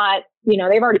we're not, they've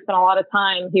already spent a lot of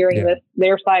time hearing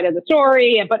their side of the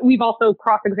story, but we've also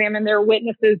cross-examined their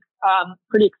witnesses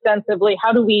pretty extensively.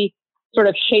 How do we sort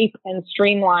of shape and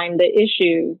streamline the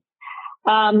issues?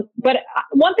 But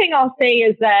one thing I'll say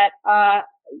is that,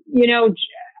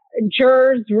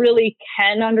 jurors really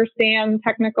can understand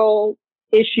technical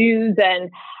issues, and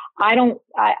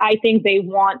I think they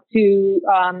want to,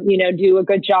 do a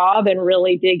good job and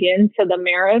really dig into the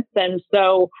merits. And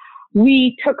so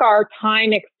we took our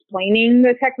time explaining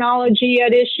the technology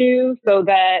at issue so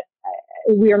that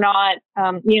we're not,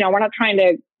 we're not trying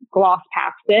to gloss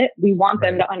past it. We want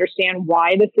them to understand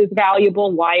why this is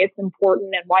valuable, why it's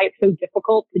important, and why it's so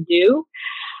difficult to do.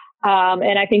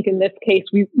 And I think in this case,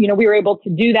 we were able to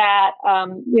do that,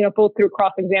 both through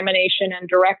cross-examination and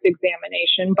direct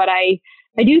examination. But I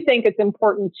do think it's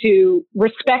important to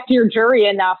respect your jury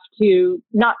enough to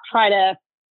not try to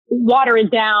water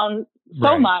it down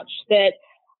so much that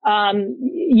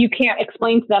you can't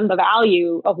explain to them the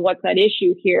value of what's at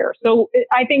issue here. So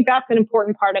I think that's an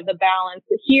important part of the balance.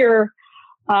 Here,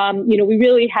 we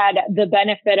really had the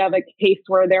benefit of a case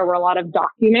where there were a lot of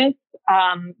documents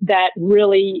that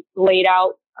really laid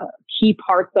out key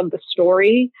parts of the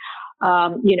story.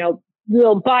 By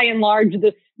and large,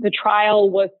 the trial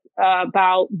was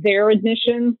about their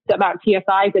admissions, about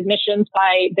TSI's admissions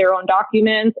by their own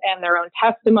documents and their own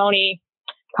testimony,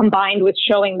 combined with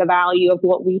showing the value of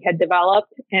what we had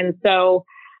developed. And so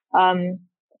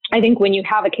I think when you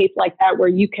have a case like that, where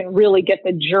you can really get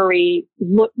the jury,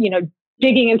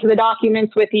 digging into the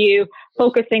documents with you,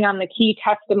 focusing on the key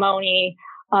testimony,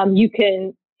 you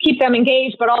can keep them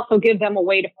engaged, but also give them a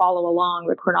way to follow along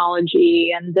the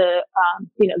chronology and the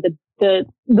the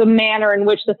manner in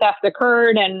which the theft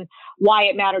occurred and why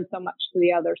it mattered so much to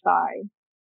the other side.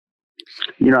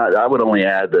 I would only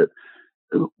add that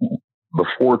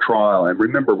before trial, and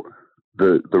remember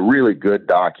the really good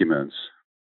documents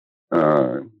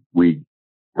we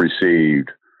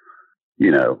received,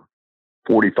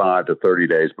 45 to 30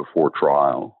 days before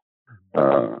trial,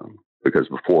 because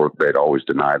before they'd always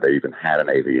denied they even had an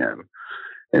AVM.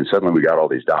 And suddenly we got all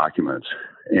these documents.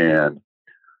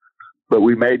 But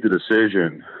we made the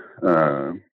decision,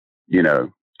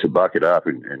 to buck it up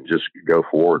and just go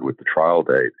forward with the trial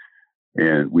date.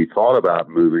 And we thought about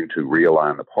moving to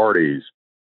realign the parties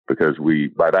because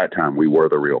by that time, we were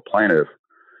the real plaintiff.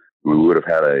 We would have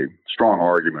had a strong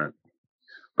argument,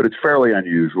 but it's fairly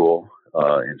unusual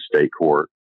in state court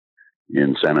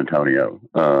in San Antonio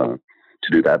to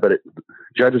do that. But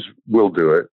judges will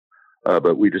do it.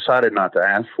 But we decided not to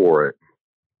ask for it.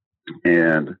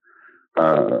 And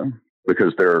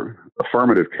because their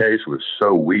affirmative case was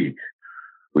so weak,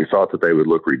 we thought that they would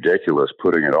look ridiculous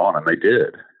putting it on, and they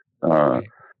did. And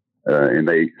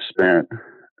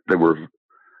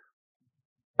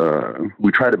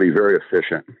we try to be very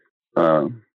efficient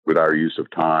with our use of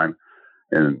time.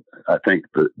 And I think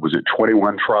was it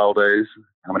 21 trial days?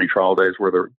 How many trial days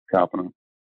were there, Kalpana?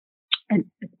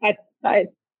 I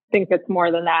think it's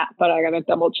more than that, but I got to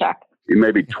double check. It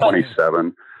may be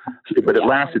 27, but it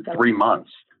lasted 3 months.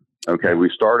 Okay. We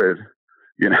started,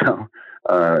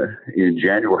 in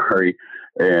January,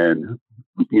 and,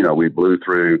 we blew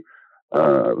through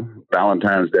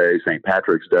Valentine's Day, St.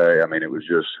 Patrick's Day. I mean, it was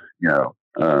just,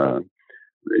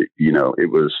 it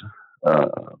was,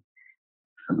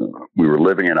 we were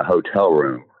living in a hotel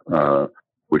room,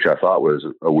 which I thought was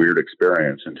a weird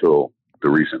experience until the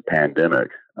recent pandemic.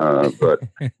 But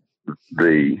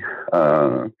they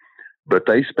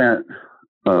spent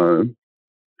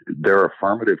their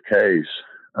affirmative case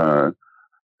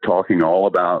talking all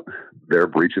about their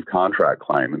breach of contract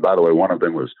claim. And by the way, one of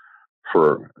them was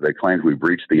they claimed we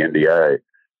breached the NDA,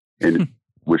 in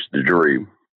which the jury,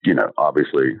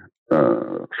 obviously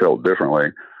felt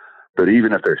differently. But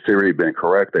even if their theory had been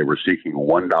correct, they were seeking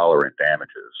 $1 in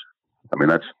damages. I mean,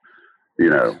 that's,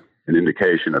 an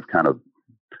indication of kind of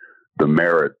the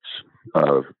merits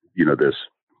of, this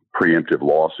preemptive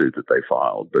lawsuit that they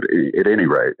filed. But at any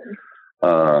rate,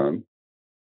 and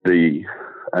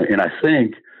I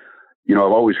think, I've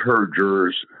always heard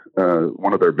jurors,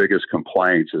 one of their biggest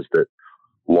complaints is that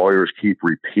lawyers keep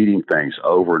repeating things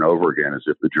over and over again as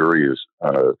if the jury is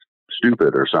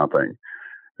stupid or something,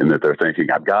 and that they're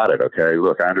thinking, I've got it. Okay,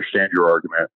 look, I understand your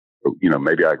argument.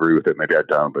 Maybe I agree with it, maybe I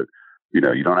don't, but you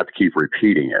don't have to keep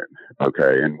repeating it.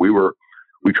 Okay. And we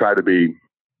try to be,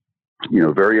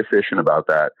 very efficient about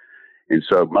that. And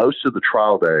so most of the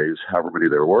trial days, however many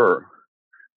there were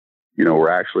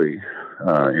actually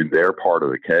in their part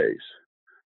of the case.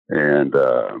 And,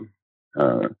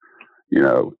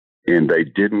 and they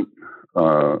didn't,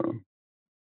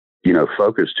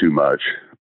 focus too much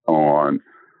on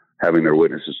having their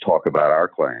witnesses talk about our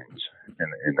claims.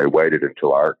 And they waited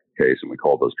until our case, and we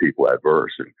called those people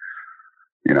adverse. And,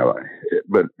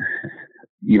 but,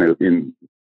 in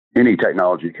any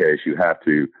technology case, you have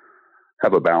to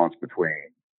have a balance between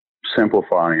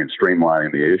simplifying and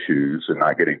streamlining the issues and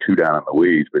not getting too down in the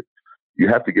weeds. But you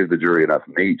have to give the jury enough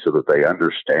meat so that they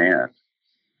understand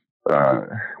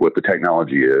what the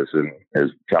technology is, and as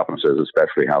Kalpana says,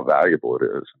 especially how valuable it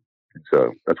is. And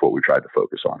so that's what we tried to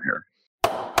focus on here.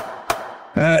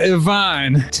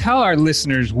 Yvonne, tell our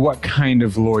listeners what kind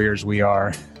of lawyers we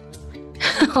are.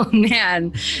 Oh,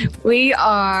 man. We're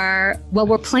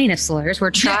plaintiffs' lawyers. We're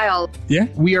trial. Yeah,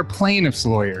 we are plaintiffs'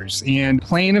 lawyers. And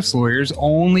plaintiffs' lawyers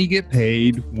only get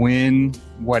paid when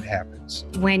what happens?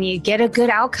 When you get a good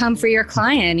outcome for your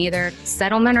client, either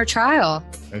settlement or trial.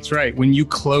 That's right. When you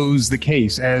close the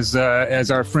case, as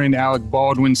our friend Alec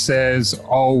Baldwin says,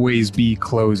 always be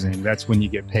closing. That's when you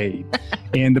get paid.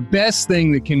 And the best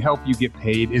thing that can help you get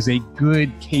paid is a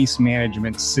good case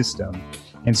management system.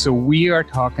 And so we are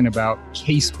talking about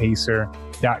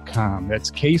CasePacer.com.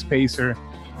 That's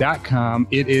CasePacer.com.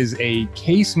 It is a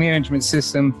case management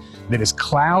system that is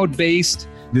cloud-based,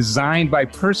 designed by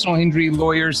personal injury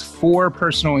lawyers for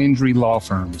personal injury law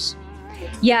firms.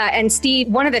 Yeah, and Steve,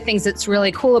 one of the things that's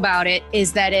really cool about it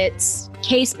is that it's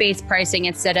case-based pricing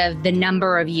instead of the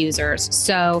number of users.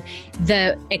 So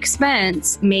the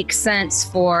expense makes sense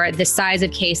for the size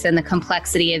of case and the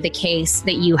complexity of the case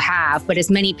that you have, but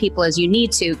as many people as you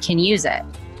need to can use it.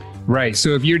 Right.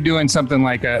 So if you're doing something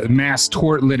like a mass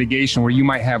tort litigation where you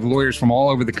might have lawyers from all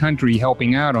over the country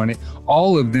helping out on it,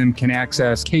 all of them can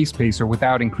access CasePacer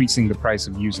without increasing the price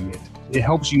of using it. it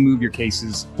helps you move your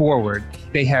cases forward.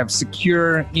 They have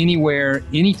secure anywhere,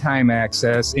 anytime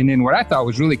access. And then what I thought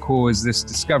was really cool is this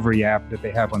discovery app that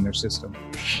they have on their system.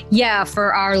 Yeah,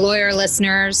 for our lawyer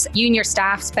listeners, you and your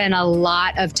staff spend a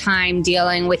lot of time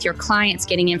dealing with your clients,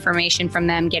 getting information from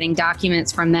them, getting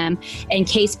documents from them. And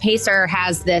Case Pacer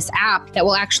has this app that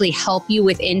will actually help you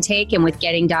with intake and with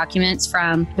getting documents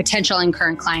from potential and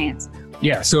current clients.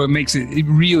 Yeah, so it makes it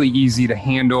really easy to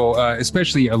handle,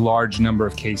 especially a large number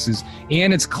of cases.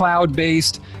 And it's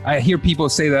cloud-based. I hear people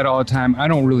say that all the time. I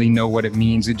don't really know what it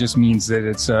means. It just means that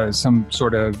it's some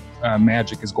sort of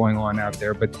magic is going on out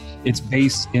there, but it's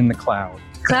based in the cloud.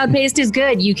 Cloud-based is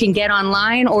good. You can get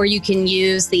online or you can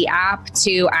use the app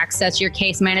to access your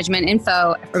case management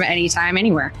info from anytime,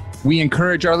 anywhere. We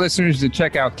encourage our listeners to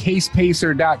check out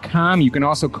casepacer.com. You can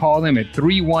also call them at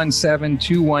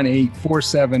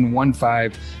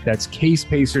 317-218-4715. That's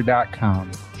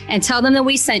casepacer.com. And tell them that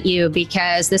we sent you,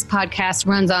 because this podcast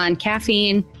runs on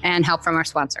caffeine and help from our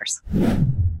sponsors.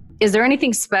 Is there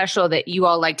anything special that you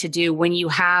all like to do when you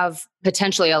have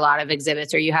potentially a lot of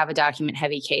exhibits or you have a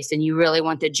document-heavy case and you really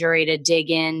want the jury to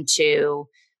dig into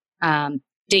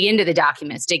the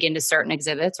documents, dig into certain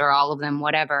exhibits or all of them,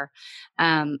 whatever?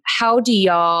 How do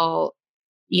y'all,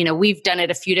 we've done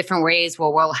it a few different ways where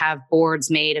we'll have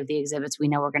boards made of the exhibits we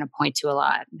know we're going to point to a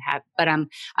lot. But I'm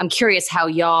curious how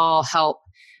y'all help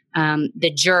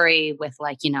the jury with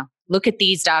look at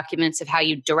these documents, of how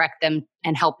you direct them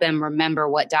and help them remember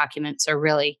what documents are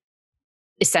really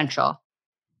essential.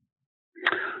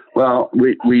 Well,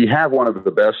 we have one of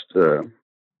the best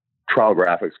trial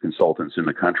graphics consultants in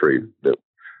the country that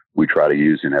we try to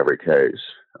use in every case.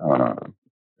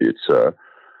 It's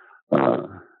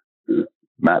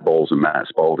Matt Bowles and Matt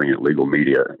Spalding at Legal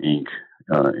Media, Inc.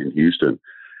 In Houston.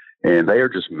 And they are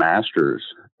just masters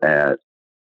at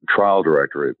trial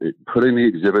director, at putting the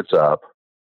exhibits up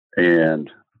and,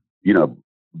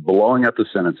 blowing up the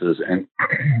sentences.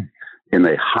 And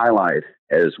they highlight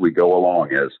as we go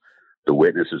along, as the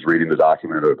witness is reading the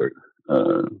document or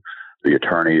the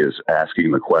attorney is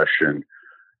asking the question.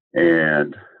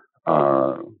 And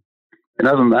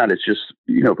other than that, it's just,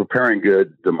 preparing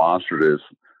good demonstratives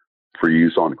for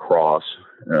use on cross.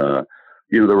 There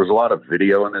was a lot of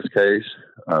video in this case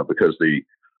because the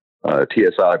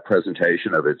TSI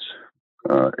presentation of its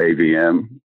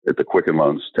AVM at the Quicken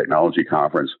Loans Technology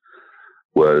Conference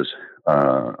was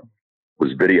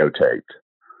videotaped.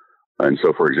 And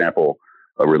so, for example,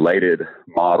 a related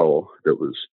model that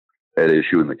was at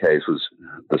issue in the case was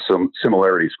the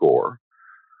similarity score,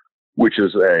 which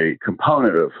is a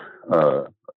component of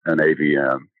an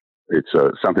AVM. It's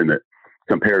something that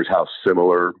compares how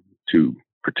similar two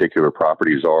particular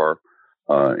properties are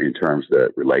in terms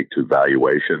that relate to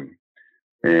valuation.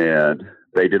 And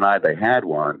they denied they had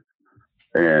one.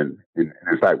 And in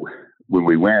fact, when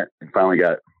we went and finally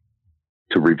got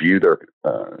to review their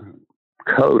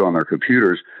code on their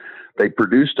computers, they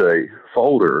produced a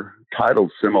folder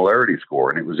titled Similarity Score,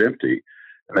 and it was empty.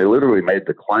 And they literally made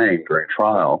the claim during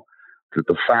trial that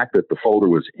the fact that the folder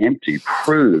was empty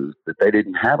proved that they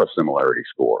didn't have a similarity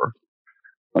score.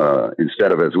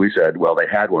 Instead of, as we said, well, they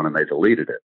had one and they deleted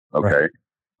it. Okay. Right.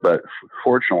 But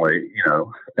fortunately,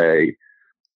 a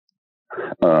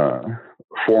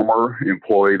former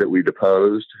employee that we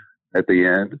deposed at the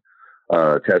end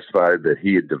testified that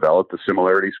he had developed the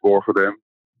similarity score for them.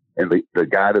 And the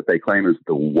guy that they claim is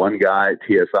the one guy at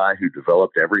TSI who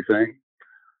developed everything,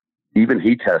 even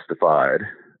he testified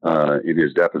in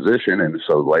his deposition, and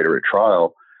so later at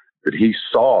trial, that he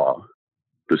saw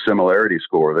the similarity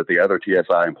score that the other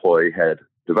TSI employee had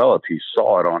developed. He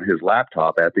saw it on his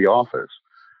laptop at the office,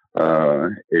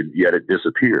 yet it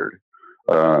disappeared.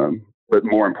 But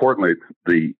more importantly,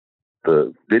 the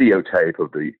videotape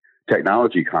of the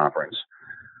technology conference,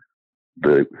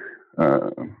 the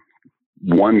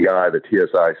one guy that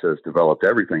TSI says developed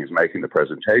everything is making the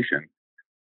presentation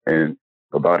and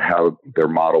about how their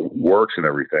model works and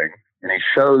everything. And he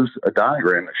shows a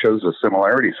diagram that shows a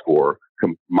similarity score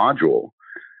module.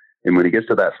 And when he gets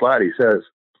to that slide, he says,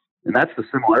 and that's the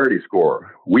similarity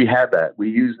score. We had that. We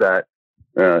used that.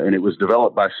 And it was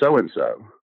developed by so-and-so.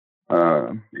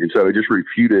 And so it just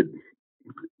refuted,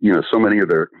 so many of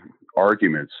their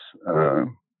arguments.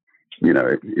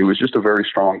 It was just a very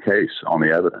strong case on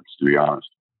the evidence, to be honest.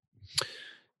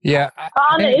 Yeah.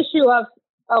 On the issue of,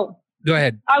 go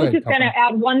ahead. I was just going to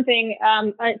add one thing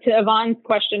to Yvonne's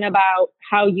question about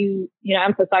how you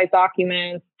emphasize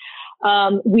documents.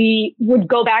 We would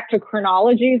go back to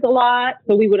chronologies a lot.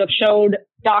 So we would have showed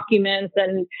documents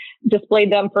and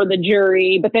displayed them for the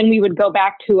jury, but then we would go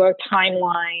back to a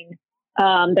timeline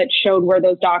that showed where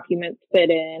those documents fit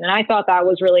in. And I thought that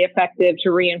was really effective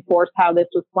to reinforce how this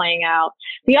was playing out.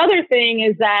 The other thing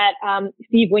is that,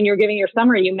 Steve, when you're giving your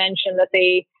summary, you mentioned that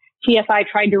TSI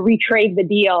tried to retrade the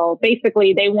deal.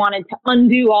 Basically, they wanted to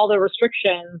undo all the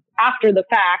restrictions after the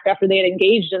fact, after they had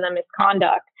engaged in the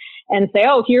misconduct, and say,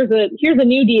 oh, here's a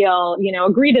new deal,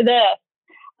 agree to this.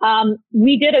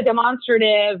 We did a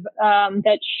demonstrative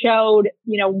that showed,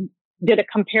 did a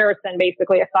comparison,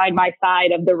 basically a side by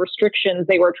side of the restrictions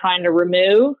they were trying to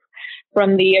remove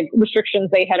from the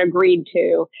restrictions they had agreed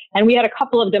to. And we had a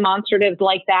couple of demonstratives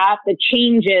like that, the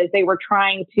changes they were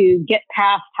trying to get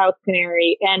past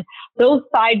HouseCanary. And those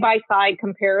side by side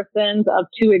comparisons of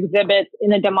two exhibits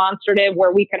in a demonstrative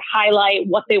where we could highlight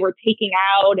what they were taking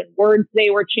out and words they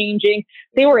were changing,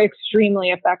 they were extremely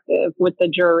effective with the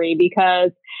jury,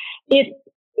 because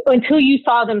until you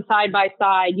saw them side by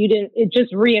side, it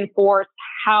just reinforced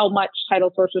how much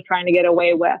title source was trying to get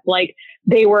away with. Like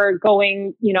they were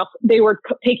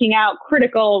taking out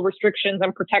critical restrictions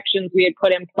and protections we had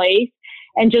put in place,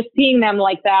 and just seeing them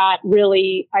like that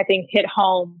really, I think, hit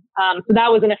home. So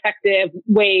that was an effective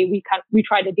way we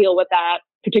tried to deal with that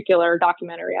particular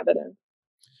documentary evidence.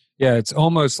 Yeah, it's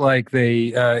almost like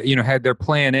they, had their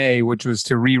plan A, which was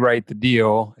to rewrite the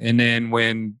deal, and then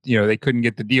when they couldn't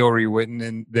get the deal rewritten,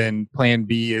 and then plan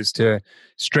B is to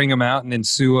string them out and then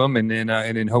sue them, and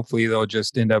then hopefully they'll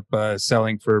just end up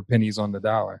selling for pennies on the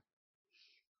dollar.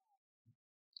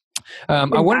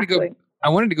 Exactly. I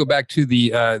wanted to go back to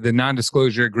the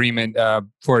non-disclosure agreement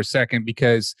for a second,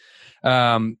 because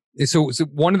so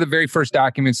one of the very first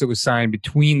documents that was signed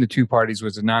between the two parties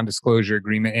was a non-disclosure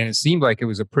agreement, and it seemed like it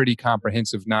was a pretty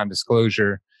comprehensive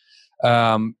non-disclosure.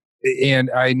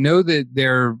 And I know that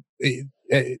the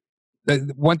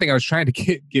one thing I was trying to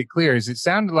get clear is it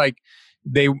sounded like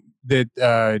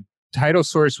Title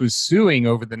Source was suing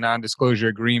over the non-disclosure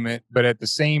agreement, but at the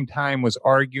same time was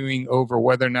arguing over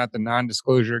whether or not the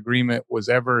non-disclosure agreement was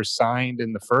ever signed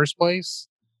in the first place.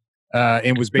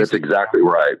 And was basically That's exactly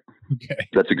right. Okay.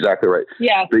 That's exactly right.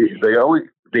 Yeah.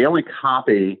 The only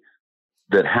copy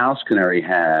that HouseCanary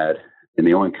had, and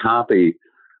the only copy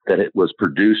that it was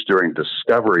produced during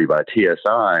discovery by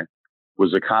TSI,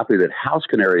 was a copy that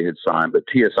HouseCanary had signed, but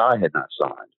TSI had not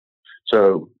signed.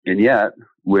 So, and yet,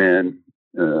 when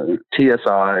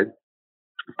TSI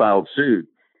filed suit,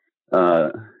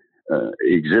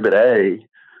 Exhibit A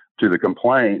to the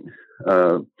complaint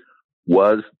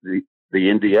was the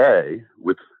NDA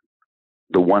with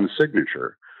the one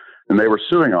signature, and they were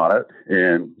suing on it.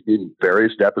 And in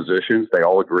various depositions, they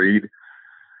all agreed,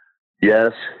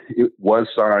 yes, it was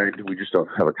signed. We just don't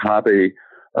have a copy.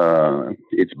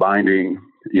 It's binding.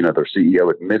 Their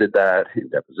CEO admitted that in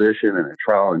deposition and in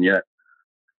trial. And yet,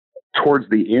 towards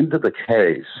the end of the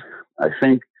case, I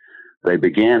think they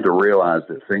began to realize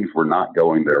that things were not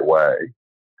going their way.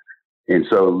 And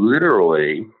so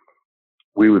literally,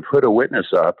 we would put a witness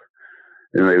up,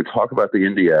 and they would talk about the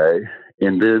NDA,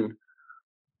 and then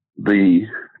the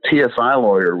TSI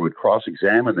lawyer would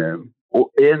cross-examine them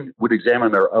and would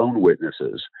examine their own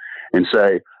witnesses and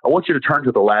say, I want you to turn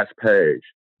to the last page.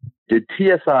 Did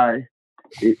TSI,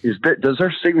 does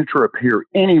their signature appear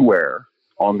anywhere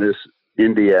on this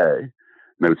NDA? And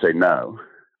they would say, no.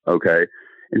 Okay.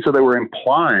 And so they were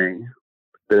implying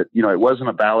that, it wasn't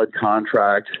a valid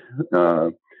contract,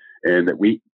 and that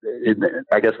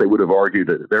I guess they would have argued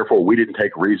that therefore we didn't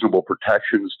take reasonable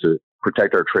protections to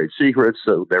protect our trade secrets,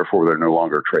 so therefore they're no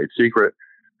longer trade secret.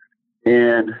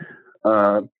 And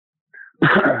at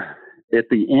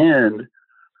the end,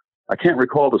 I can't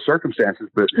recall the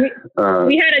circumstances, but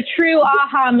we had a true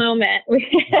aha moment.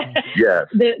 Yes,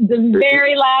 the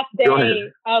very last day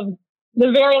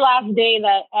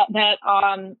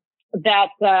that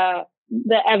the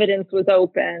evidence was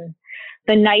open,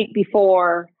 the night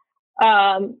before.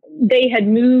 They had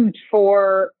moved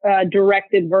for a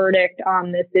directed verdict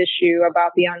on this issue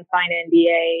about the unsigned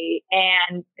NDA,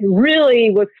 and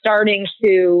really was starting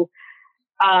to,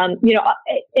 and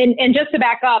just to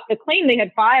back up, the claim they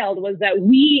had filed was that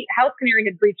HouseCanary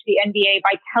had breached the NDA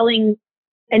by telling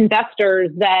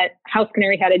investors that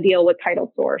HouseCanary had a deal with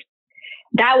Title Source.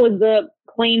 That was the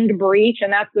claimed breach,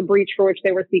 and that's the breach for which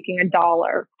they were seeking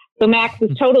 $1. So Max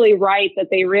is totally right that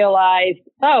they realized,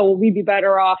 we'd be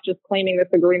better off just claiming this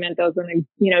agreement is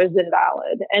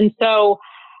invalid. And so,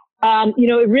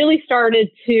 it really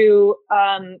started to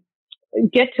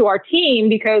get to our team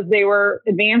because they were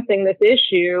advancing this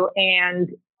issue.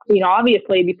 And,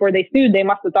 obviously before they sued, they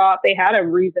must have thought they had a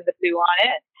reason to sue on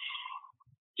it.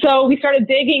 So we started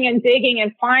digging, and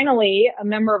finally a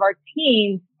member of our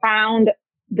team found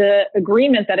the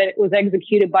agreement that it was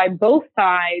executed by both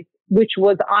sides, which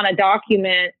was on a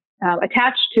document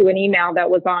attached to an email that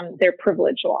was on their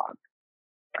privilege log,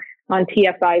 on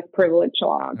TSI's privilege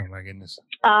log. Oh my goodness.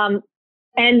 And,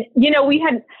 we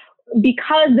had,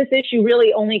 because this issue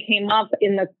really only came up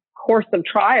in the course of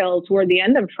trial toward the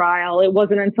end of trial, it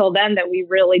wasn't until then that we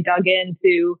really dug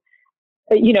into,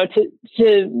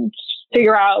 to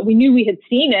figure out, we knew we had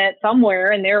seen it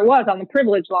somewhere, and there it was on the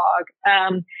privilege log.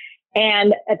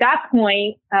 And at that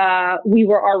point, we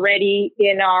were already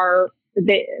in our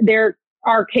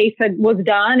case was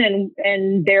done,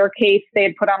 and their case, they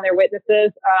had put on their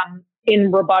witnesses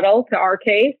in rebuttal to our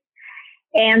case.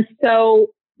 And so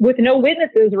with no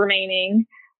witnesses remaining,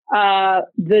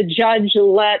 the judge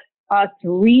let us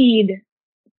read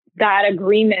that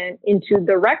agreement into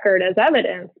the record as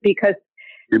evidence because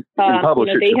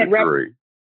they had jury.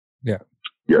 Yeah.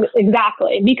 Yes.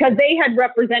 Exactly. Because they had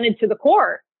represented to the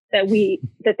court that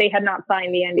they had not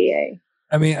signed the NDA.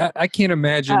 I mean, I can't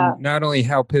imagine not only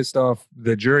how pissed off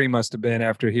the jury must have been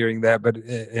after hearing that, but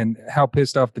and how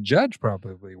pissed off the judge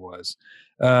probably was.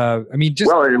 Well,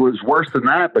 it was worse than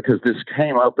that because this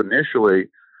came up initially.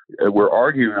 We're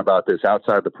arguing about this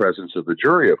outside the presence of the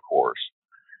jury, of course.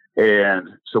 And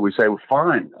so we say, well,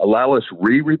 fine, allow us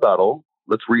rebuttal.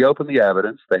 Let's reopen the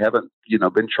evidence. They haven't,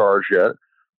 been charged yet.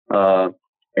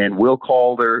 And we'll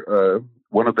call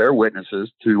one of their witnesses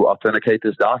to authenticate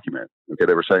this document. Okay,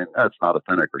 they were saying that's not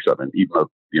authentic or something, even though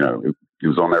it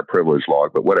was on their privilege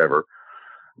log, but whatever.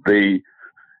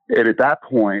 And at that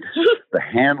point, the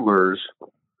handlers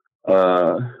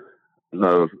of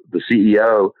the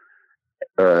CEO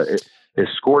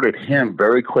escorted him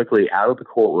very quickly out of the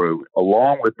courtroom,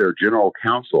 along with their general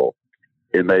counsel,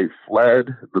 and they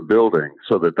fled the building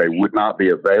so that they would not be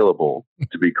available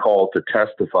to be called to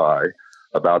testify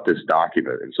about this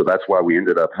document. And so that's why we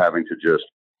ended up having to just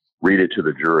read it to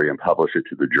the jury and publish it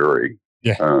to the jury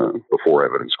before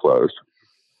evidence closed.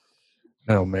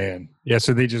 Oh, man. Yeah,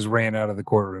 so they just ran out of the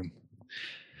courtroom.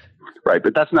 Right,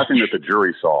 but that's nothing that the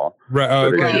jury saw. Right. Oh,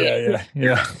 okay.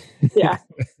 Yeah. Yeah.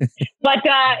 But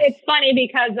it's funny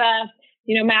because,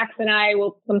 Max and I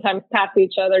will sometimes pass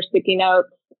each other sticky notes.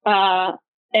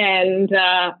 And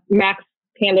Max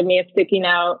handed me a sticky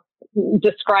note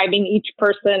describing each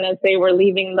person as they were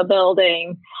leaving the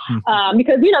building,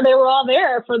 because they were all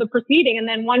there for the proceeding, and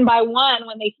then one by one,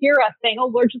 when they hear us saying,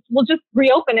 "Oh, we'll just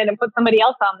reopen it and put somebody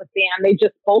else on the stand," they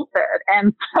just bolted.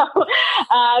 And so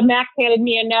Max handed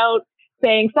me a note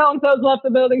saying, "So and so's left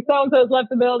the building. So and so's left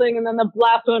the building," and then the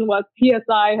last one was,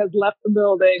 "PSI has left the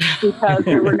building," because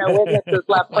there were no witnesses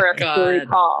left for us to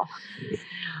recall.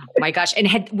 My gosh!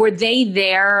 And were they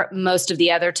there most of the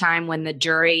other time when the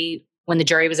jury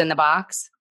was in the box?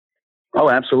 Oh,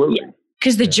 absolutely.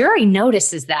 Because the jury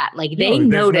notices that. Like, they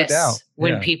notice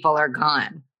when people are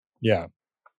gone. Yeah.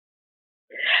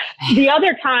 The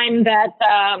other time that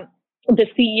the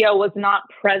CEO was not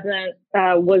present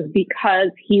was because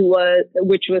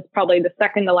which was probably the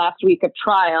second to last week of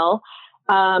trial,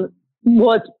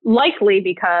 was likely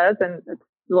because, and it's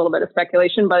a little bit of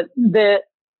speculation, but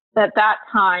at that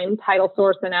time,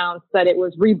 TitleSource announced that it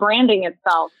was rebranding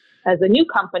itself as a new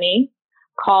company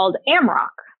called Amrock.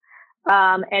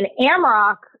 And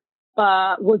Amrock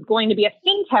was going to be a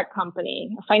fintech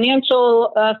company, a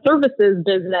financial services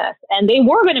business. And they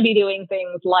were going to be doing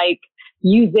things like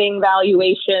using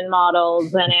valuation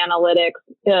models and analytics.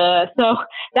 So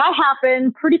that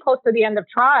happened pretty close to the end of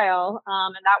trial.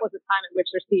 And that was the time at which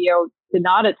their CEO did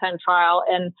not attend trial.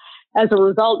 And as a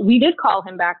result, we did call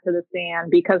him back to the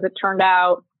stand because it turned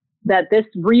out that this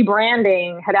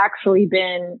rebranding had actually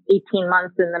been 18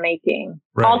 months in the making.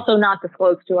 Right. Also not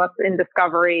disclosed to us in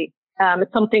discovery.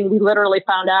 It's something we literally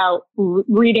found out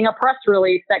reading a press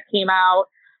release that came out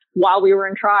while we were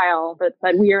in trial that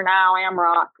said, "We are now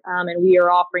Amrock, and we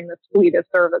are offering this suite of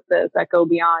services that go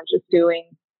beyond just doing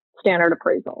standard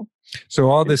appraisal." So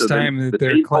all this time that the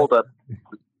team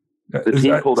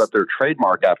pulled up their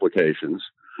trademark applications,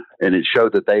 and it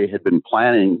showed that they had been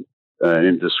planning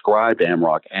and described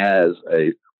Amrock as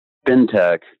a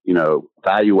fintech,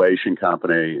 valuation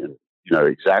company, and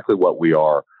exactly what we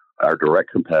are, our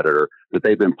direct competitor. That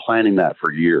they've been planning that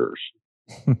for years.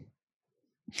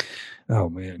 Oh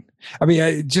man! I mean,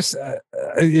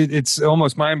 it's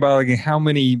almost mind-boggling how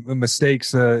many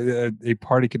mistakes a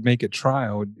party could make at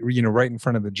trial. Right in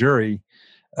front of the jury.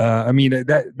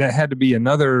 That had to be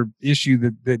another issue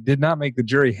that did not make the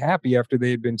jury happy after they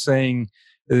had been saying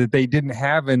that they didn't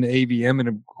have an AVM, and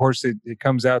of course it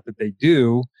comes out that they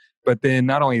do. But then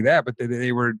not only that, but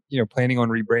they were planning on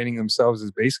rebranding themselves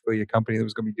as basically a company that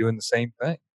was going to be doing the same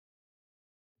thing.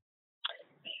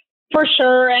 For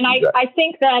sure, and I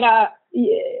think that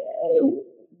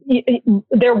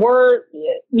there were,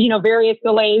 various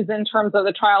delays in terms of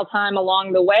the trial time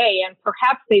along the way, and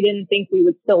perhaps they didn't think we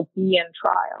would still be in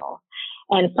trial.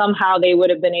 And somehow they would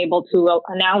have been able to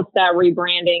announce that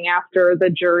rebranding after the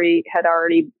jury had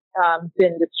already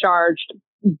been discharged,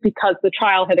 because the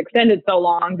trial had extended so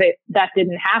long that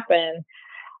didn't happen.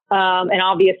 And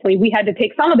obviously we had to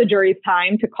take some of the jury's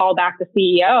time to call back the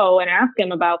CEO and ask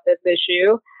him about this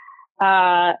issue,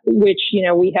 which,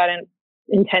 we hadn't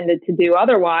intended to do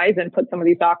otherwise, and put some of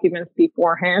these documents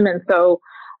before him. And so,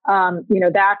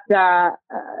 the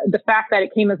fact that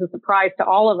it came as a surprise to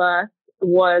all of us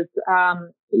was,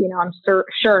 I'm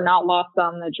sure not lost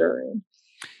on the jury.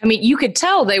 I mean, you could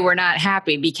tell they were not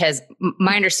happy, because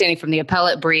my understanding from the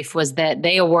appellate brief was that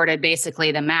they awarded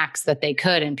basically the max that they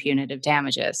could in punitive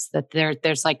damages, that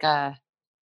there's like a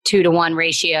 2-to-1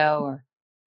 ratio or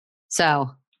so.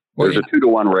 There's a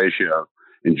 2-to-1 ratio.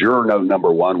 And juror note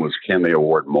number 1 was, can they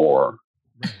award more?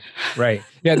 Right.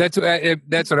 Yeah, that's what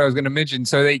I was going to mention.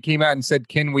 So they came out and said,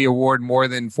 can we award more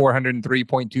than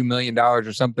 $403.2 million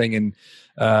or something? And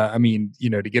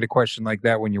to get a question like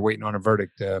that when you're waiting on a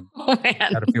verdict, got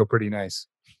to feel pretty nice.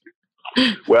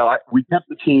 Well, we kept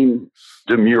the team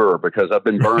demure because I've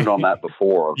been burned on that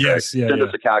before. Okay? Yes, yeah. Send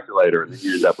us a calculator, and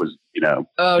you end up with,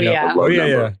 Oh,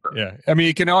 yeah. Yeah. I mean,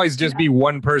 it can always just be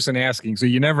one person asking, so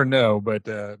you never know. But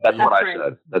that's what I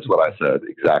said. That's what I said.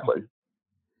 Exactly.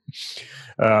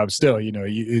 Still,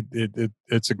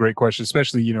 it's a great question,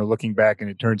 especially, looking back, and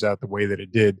it turns out the way that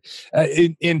it did.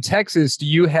 In Texas, do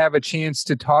you have a chance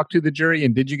to talk to the jury?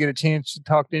 And did you get a chance to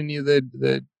talk to any of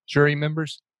the jury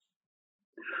members?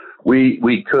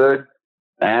 We could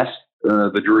ask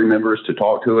the jury members to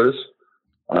talk to us,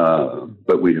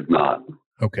 but we have not.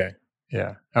 Okay.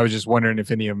 Yeah. I was just wondering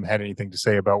if any of them had anything to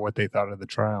say about what they thought of the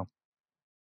trial.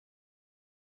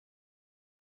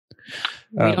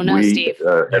 We don't know, Steve.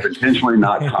 Have intentionally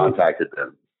not contacted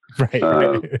them. Right.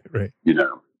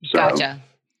 So. Gotcha.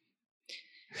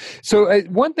 So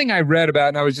one thing I read about,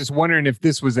 and I was just wondering if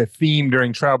this was a theme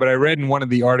during trial, but I read in one of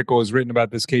the articles written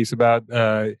about this case about,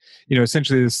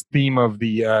 essentially this theme of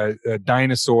the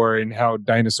dinosaur and how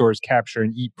dinosaurs capture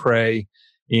and eat prey,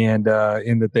 and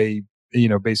in that they,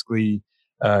 basically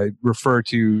refer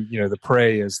to, the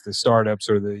prey as the startups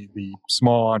or the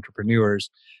small entrepreneurs.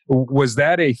 Was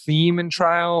that a theme in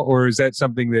trial, or is that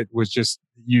something that was just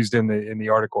used in the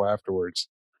article afterwards?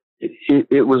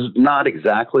 It was not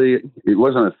exactly. It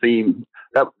wasn't a theme.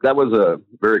 That was a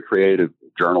very creative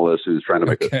journalist who was trying to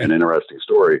make an interesting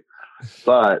story,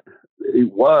 but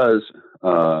it was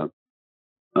a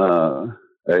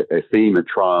theme at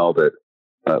trial that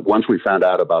once we found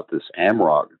out about this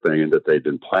AMROC thing and that they'd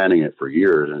been planning it for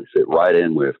years, and it fit right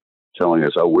in with telling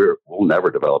us, we'll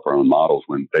never develop our own models,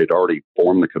 when they'd already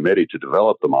formed the committee to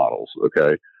develop the models.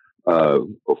 Okay,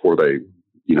 before they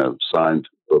signed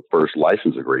the first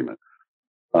license agreement.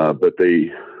 But the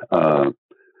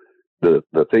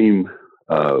theme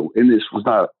in this was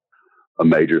not a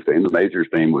major theme. The major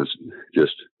theme was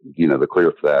just, the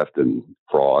clear theft and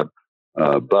fraud.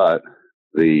 But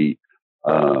it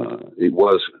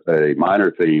was a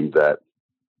minor theme that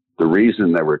the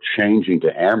reason they were changing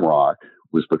to AMROC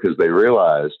was because they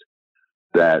realized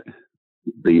that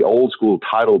the old school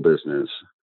title business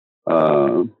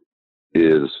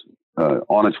is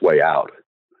on its way out.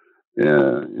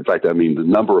 In fact, the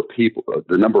number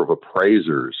of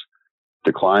appraisers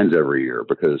declines every year,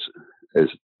 because as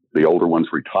the older ones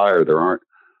retire, there aren't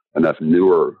enough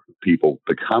newer people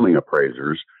becoming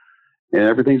appraisers, and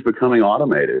everything's becoming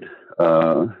automated.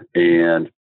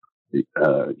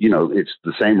 It's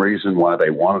the same reason why they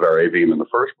wanted our AVM in the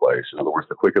first place. In other words,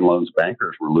 the Quicken Loans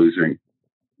bankers were losing,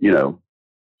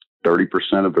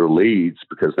 30% of their leads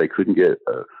because they couldn't get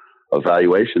a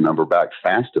valuation number back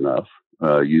fast enough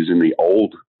using the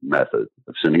old method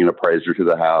of sending an appraiser to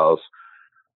the house,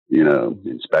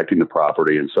 inspecting the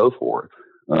property and so forth.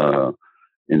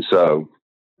 And so,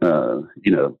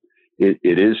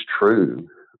 it is true.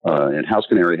 And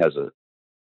HouseCanary has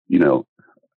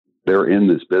they're in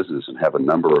this business and have a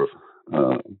number of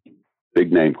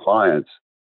big name clients.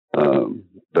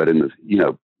 But in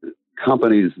the,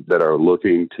 companies that are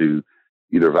looking to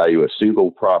either value a single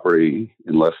property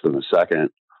in less than a second,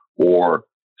 or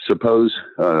suppose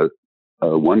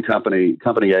one company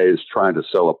A is trying to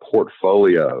sell a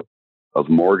portfolio of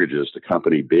mortgages to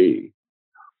company B.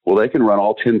 Well, they can run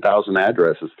all 10,000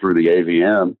 addresses through the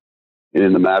AVM, and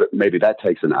in the matter, maybe that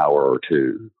takes an hour or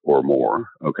two or more.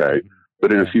 Okay.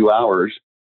 But in a few hours,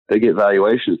 they get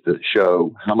valuations that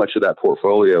show how much of that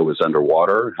portfolio is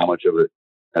underwater, how much of it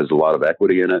has a lot of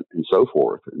equity in it, and so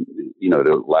forth. And, it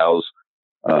allows,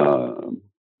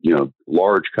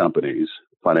 large companies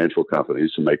financial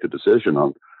companies to make the decision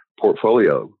on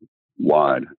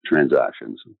portfolio-wide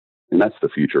transactions. And that's the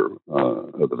future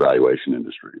of the valuation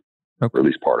industry, or at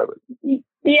least part of it.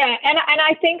 Yeah, and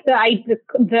I think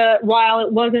that while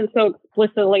it wasn't so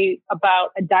explicitly about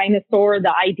a dinosaur,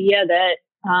 the idea that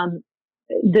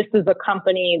this is a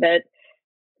company that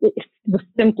was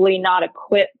simply not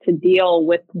equipped to deal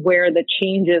with where the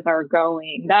changes are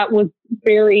going, that was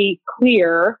very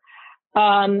clear.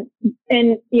 And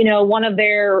one of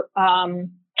their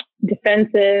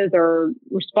defenses or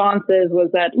responses was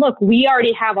that, look, we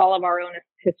already have all of our own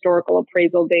historical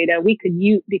appraisal data we could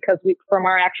use from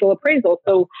our actual appraisal.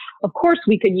 So of course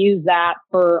we could use that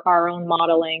for our own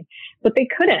modeling, but they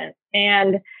couldn't.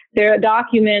 And their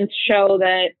documents show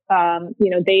that,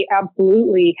 they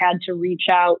absolutely had to reach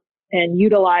out and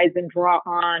utilize and draw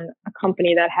on a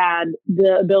company that had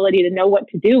the ability to know what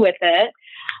to do with it,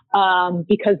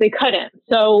 because they couldn't.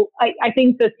 So I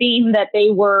think the theme that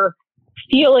they were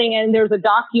feeling, and there's a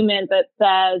document that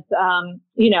says,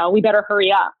 we better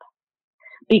hurry up,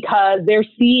 because they're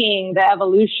seeing the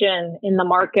evolution in the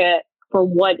market for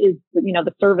what is,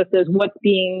 the services, what's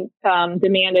being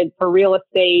demanded for real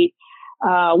estate,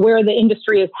 where the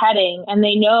industry is heading, and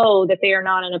they know that they are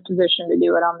not in a position to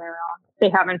do it on their own. They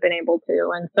haven't been able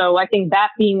to. And so I think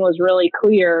that theme was really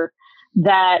clear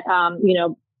that,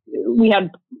 we had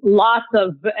lots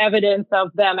of evidence of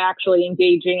them actually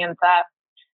engaging in that,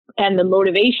 and the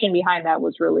motivation behind that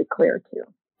was really clear too.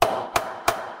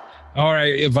 All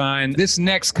right, Yvonne, this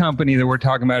next company that we're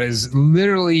talking about is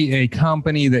literally a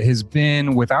company that has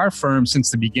been with our firm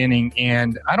since the beginning,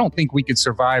 and I don't think we could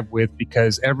survive with,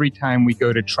 because every time we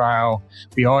go to trial,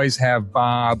 we always have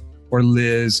Bob or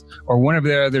Liz or one of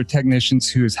the other technicians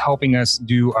who is helping us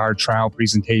do our trial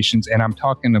presentations. And I'm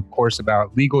talking, of course,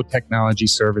 about Legal Technology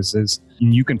Services.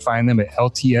 And you can find them at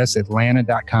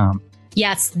ltsatlanta.com.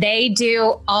 Yes, they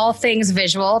do all things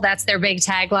visual. That's their big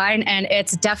tagline. And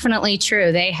it's definitely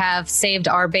true. They have saved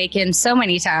our bacon so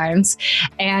many times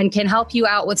and can help you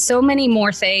out with so many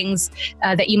more things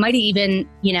that you might even,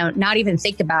 not even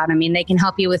think about. I mean, they can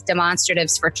help you with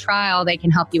demonstratives for trial. They can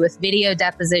help you with video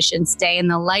depositions, day in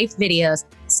the life videos,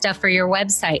 stuff for your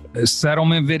website.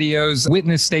 Settlement videos,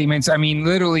 witness statements. I mean,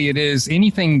 literally it is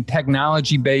anything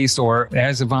technology based, or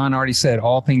as Yvonne already said,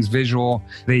 all things visual.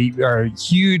 They are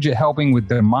huge at helping with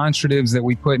demonstratives that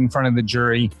we put in front of the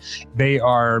jury. They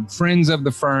are friends of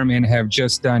the firm and have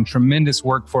just done tremendous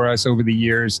work for us over the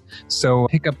years. So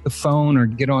pick up the phone or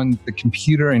get on the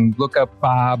computer and look up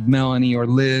Bob, Melanie, or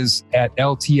Liz at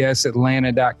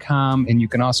ltsatlanta.com. And you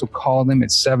can also call them at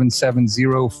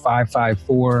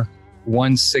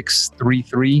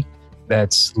 770-554-1633.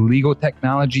 That's Legal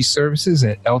Technology Services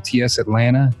at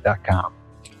ltsatlanta.com.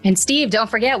 And Steve, don't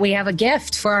forget, we have a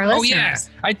gift for our listeners. Oh, yeah.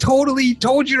 I totally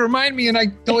told you to remind me, and I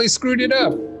totally screwed it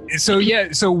up. So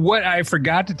what I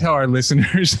forgot to tell our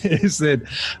listeners is that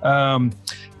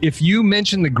if you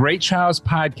mention the Great Trials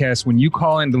podcast when you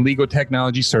call into Legal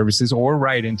Technology Services or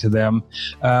write into them,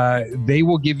 they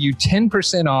will give you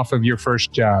 10% off of your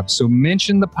first job. So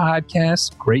mention the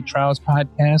podcast, Great Trials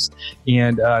podcast,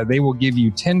 and they will give you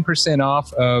 10%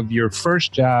 off of your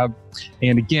first job.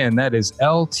 And again, that is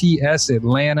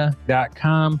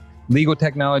ltsatlanta.com. Legal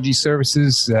Technology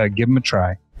Services, give them a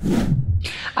try.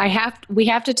 We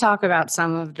have to talk about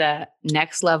some of the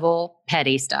next level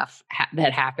petty stuff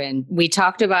that happened. We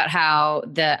talked about how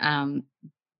the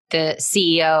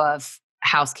CEO of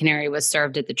HouseCanary was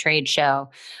served at the trade show,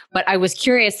 but I was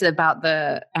curious about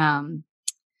the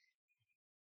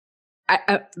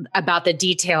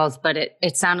details. But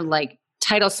it sounded like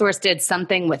Title Source did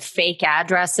something with fake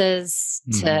addresses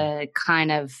to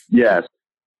kind of... Yes.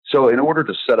 So in order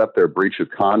to set up their breach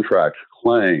of contract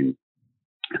claim,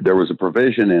 there was a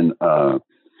provision in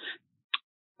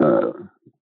the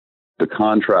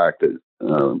contract,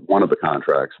 one of the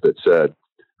contracts, that said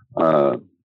the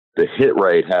hit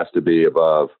rate has to be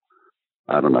above,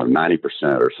 90%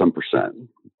 or some percent.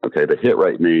 Okay, the hit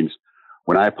rate means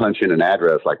when I punch in an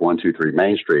address like 123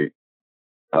 Main Street,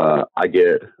 I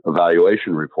get a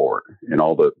valuation report and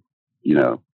all the,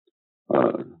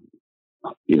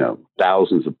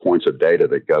 thousands of points of data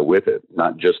that go with it,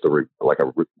 not just like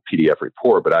a PDF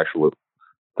report, but actually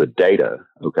the data,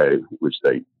 okay, which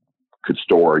they could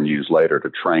store and use later to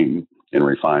train and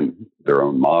refine their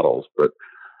own models. But,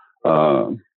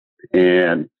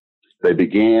 and they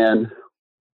began,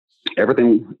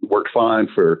 everything worked fine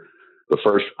for the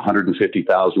first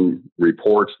 150,000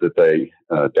 reports that they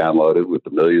downloaded with the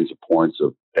millions of points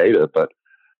of data. But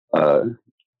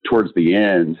towards the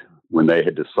end, when they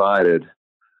had decided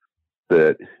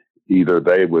that either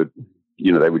they would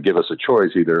give us a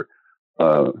choice, either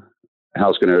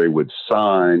HouseCanary would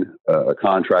sign a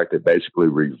contract that basically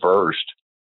reversed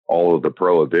all of the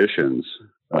prohibitions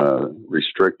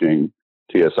restricting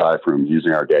TSI from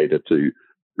using our data to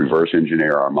reverse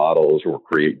engineer our models or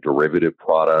create derivative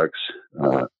products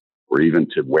or even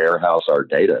to warehouse our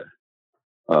data,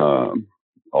 all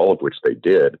of which they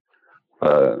did.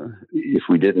 If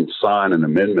we didn't sign an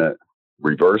amendment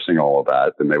reversing all of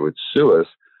that, then they would sue us.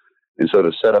 And so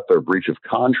to set up their breach of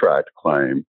contract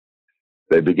claim,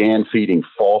 they began feeding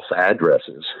false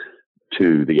addresses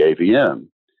to the AVM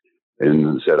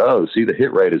and said, oh, see, the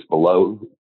hit rate is below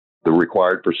the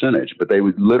required percentage. But they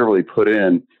would literally put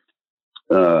in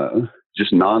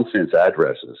just nonsense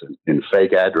addresses and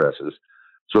fake addresses.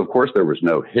 So, of course, there was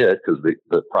no hit because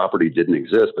the property didn't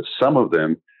exist. But some of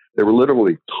them, they were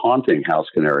literally taunting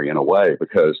HouseCanary in a way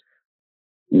because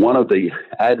one of the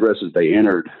addresses they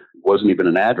entered wasn't even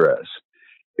an address.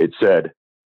 It said,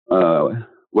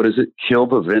 what is it? Kill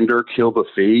the vendor, kill the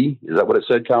fee. Is that what it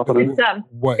said, Kalpana?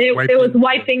 It was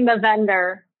wiping the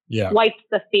vendor. Yeah. Wipe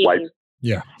the fee.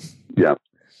 Yeah. Yeah.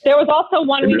 There was also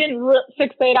one we didn't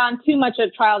fixate on too much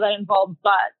at trial that involved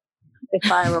butt, if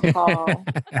I recall.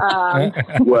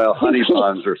 Well, honey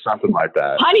buns or something like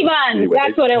that. Honey buns. Anyway,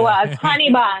 that's what it was. Honey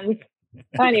buns.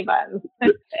 Honey buns.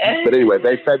 But anyway,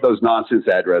 they fed those nonsense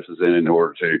addresses in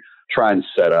order to try and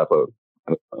set up a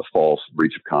false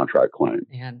breach of contract claim.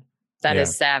 Man, that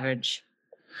is savage.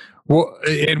 Well,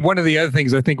 and one of the other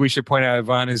things I think we should point out,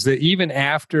 Yvonne, is that even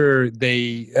after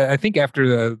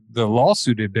after the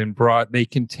lawsuit had been brought, they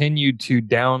continued to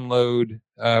download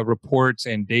reports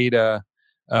and data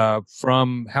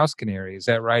from HouseCanary. Is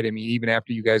that right? I mean, even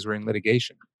after you guys were in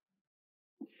litigation.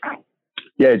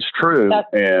 Yeah, it's true.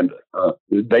 And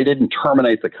they didn't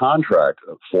terminate the contract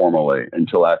formally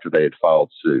until after they had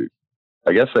filed suit.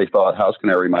 I guess they thought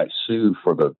HouseCanary might sue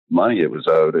for the money it was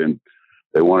owed, and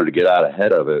they wanted to get out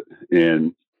ahead of it.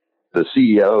 And the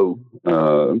CEO,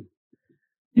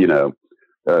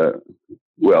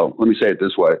 well, let me say it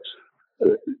this way.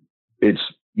 It's,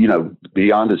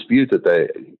 beyond dispute that they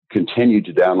continued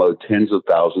to download tens of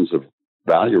thousands of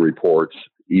value reports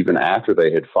even after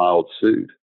they had filed suit.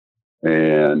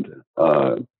 And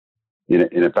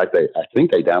in fact, I think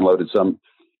they downloaded some.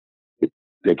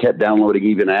 They kept downloading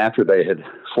even after they had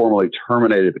formally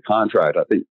terminated the contract. I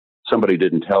think somebody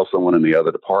didn't tell someone in the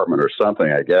other department or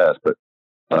something, I guess. But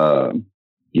I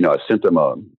sent them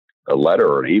a letter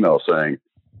or an email saying,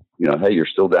 hey, you're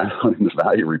still downloading the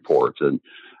value reports, and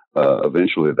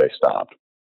eventually they stopped.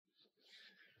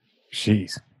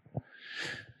 Jeez.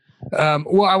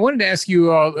 Well, I wanted to ask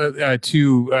you all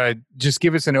to just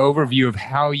give us an overview of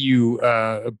how you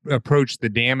approach the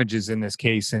damages in this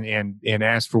case and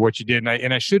ask for what you did.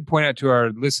 And I should point out to our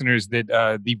listeners that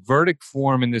the verdict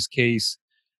form in this case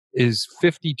is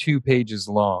 52 pages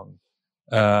long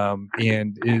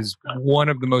and is one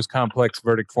of the most complex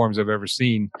verdict forms I've ever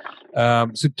seen.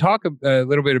 So talk a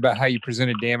little bit about how you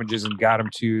presented damages and got them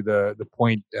to the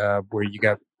point where you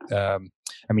got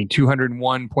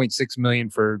 $201.6 million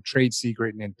for trade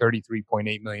secret and then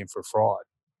 $33.8 million for fraud.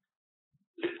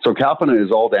 So Kalpana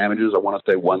is all damages. I want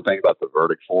to say one thing about the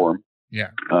verdict form.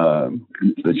 Yeah.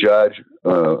 The judge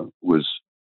was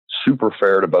super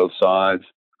fair to both sides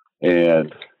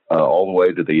and all the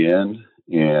way to the end.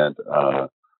 And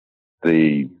out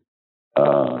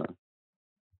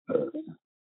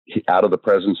of the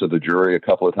presence of the jury a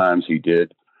couple of times, he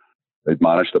did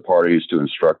admonish the parties to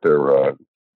instruct their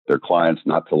clients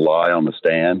not to lie on the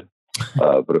stand.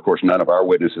 But of course, none of our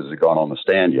witnesses had gone on the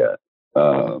stand yet.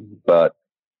 But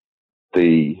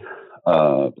that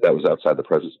was outside the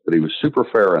presence. But he was super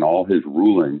fair in all his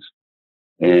rulings.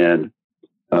 And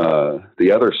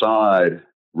the other side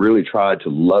really tried to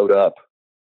load up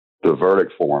the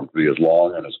verdict form to be as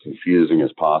long and as confusing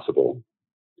as possible.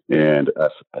 And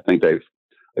I think they've,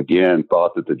 again,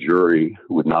 thought that the jury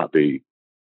would not be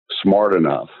smart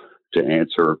enough to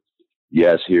answer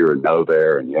yes here and no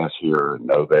there, and yes here and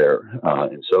no there,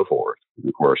 and so forth. And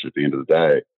of course, at the end of the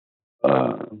day,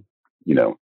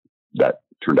 that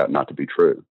turned out not to be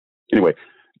true. Anyway,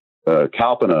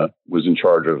 Kalpana was in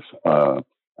charge of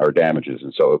our damages,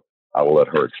 and so I will let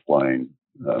her explain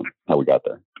how we got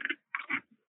there.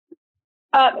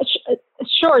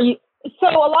 Sure. So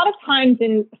a lot of times,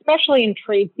 especially in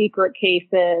trade secret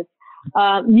cases,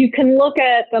 you can look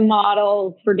at the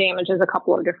models for damages a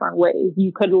couple of different ways.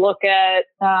 You could look at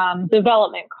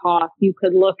development costs. You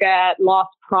could look at lost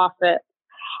profits.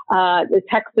 The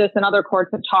Texas and other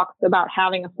courts have talked about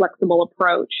having a flexible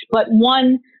approach. But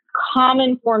one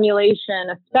common formulation,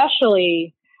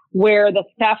 especially where the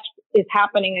theft is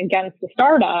happening against the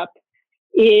startup,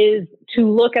 is to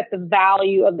look at the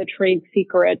value of the trade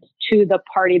secret to the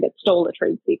party that stole the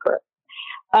trade secret.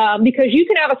 Because you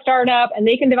can have a startup and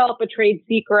they can develop a trade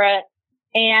secret,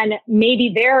 and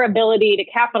maybe their ability to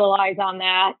capitalize on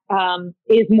that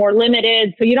is more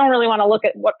limited. So you don't really want to look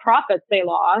at what profits they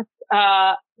lost,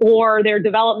 or their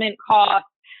development costs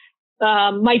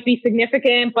might be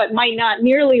significant, but might not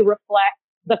nearly reflect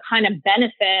the kind of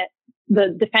benefit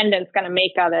the defendant's going to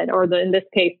make of it, or in this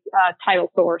case,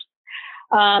 title source.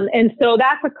 And so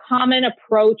that's a common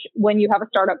approach when you have a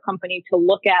startup company, to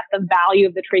look at the value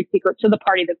of the trade secret to the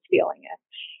party that's stealing it.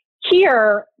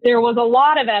 Here, there was a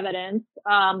lot of evidence,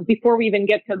 before we even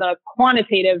get to the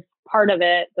quantitative part of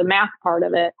it, the math part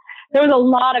of it, there was a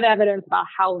lot of evidence about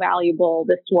how valuable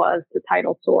this was to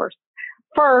title source.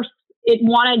 First, it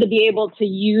wanted to be able to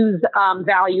use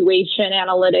valuation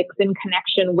analytics in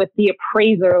connection with the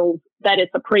appraisals that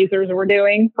its appraisers were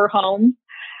doing for homes.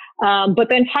 But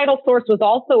then title source was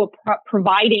also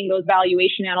providing those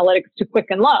valuation analytics to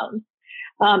Quicken Loans.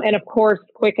 And of course,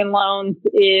 Quicken Loans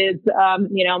is,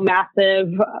 massive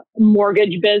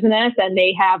mortgage business, and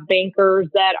they have bankers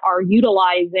that are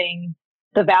utilizing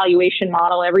the valuation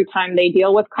model every time they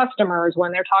deal with customers,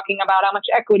 when they're talking about how much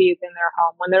equity is in their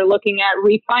home, when they're looking at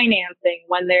refinancing,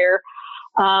 when they're,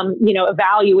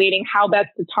 evaluating how best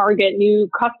to target new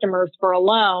customers for a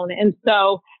loan. And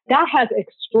so that has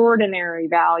extraordinary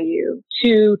value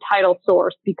to title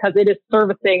source, because it is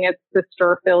servicing its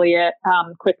sister affiliate,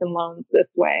 Quicken Loans, this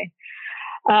way.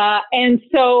 And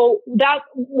so that's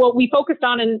what we focused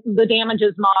on in the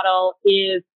damages model,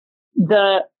 is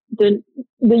the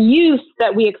use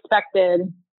that we expected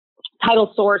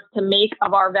title source to make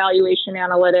of our valuation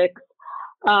analytics,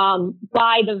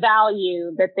 by the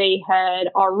value that they had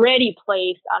already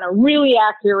placed on a really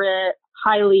accurate,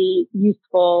 highly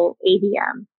useful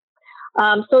AVM.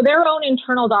 So their own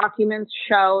internal documents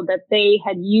show that they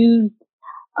had used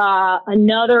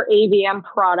another AVM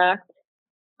product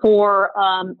for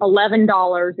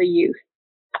 $11 a use.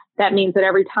 That means that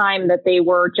every time that they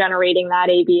were generating that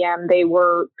AVM, they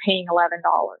were paying $11.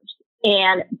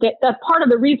 And that's part of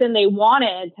the reason they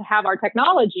wanted to have our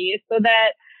technology, is so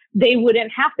that they wouldn't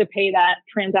have to pay that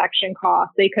transaction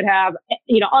cost. They could have,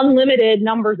 unlimited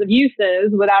numbers of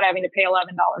uses without having to pay $11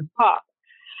 a pop.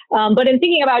 But in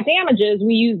thinking about damages,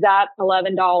 we use that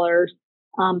 $11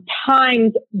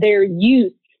 times their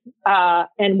use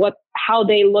and how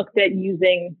they looked at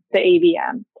using the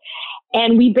AVM.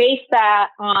 And we base that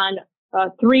on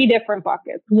 3 different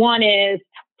buckets. One is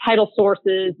title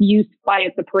sources used by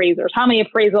its appraisers. How many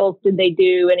appraisals did they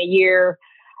do in a year,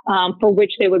 for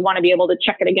which they would want to be able to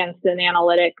check it against an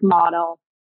analytic model?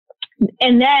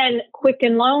 And then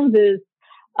Quicken Loans is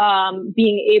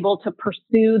being able to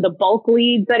pursue the bulk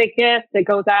leads that it gets. It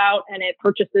goes out and it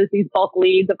purchases these bulk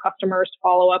leads of customers to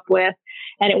follow up with,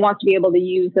 and it wants to be able to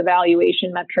use the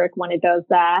valuation metric when it does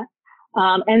that.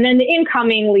 And then the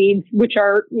incoming leads, which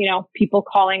are, people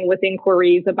calling with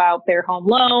inquiries about their home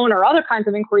loan, or other kinds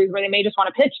of inquiries where they may just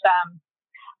want to pitch them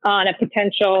on a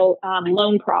potential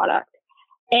loan product.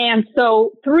 And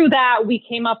so through that, we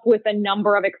came up with a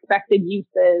number of expected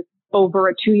uses over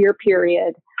a 2-year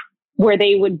period, where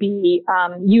they would be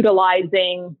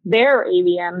utilizing their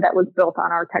AVM that was built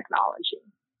on our technology.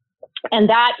 And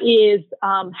that is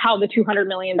how the $200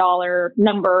 million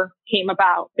number came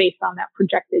about, based on that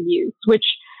projected use, which,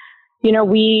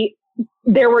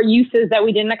 there were uses that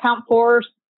we didn't account for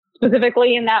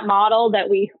specifically in that model that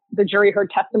the jury heard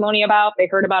testimony about. They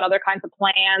heard about other kinds of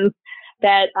plans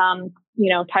that,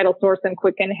 title source and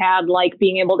Quicken had, like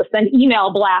being able to send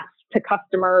email blasts to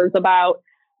customers about,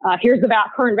 here's the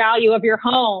current value of your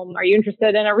home. Are you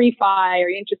interested in a refi? Are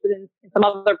you interested in some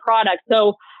other product?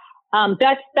 So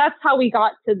that's how we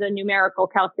got to the numerical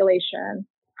calculation.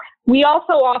 We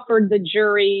also offered the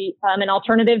jury an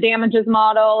alternative damages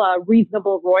model, a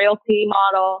reasonable royalty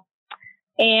model.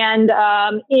 And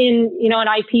in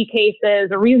IP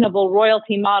cases, a reasonable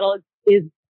royalty model is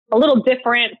a little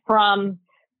different from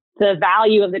the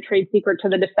value of the trade secret to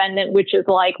the defendant, which is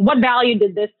like, what value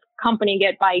did this company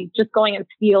get by just going and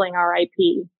stealing our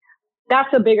IP?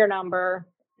 That's a bigger number.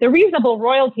 The reasonable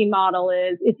royalty model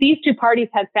is, if these 2 parties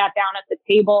had sat down at the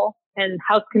table and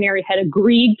HouseCanary had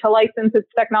agreed to license its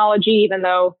technology, even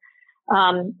though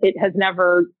it has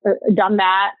never done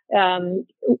that,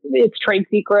 its trade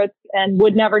secrets, and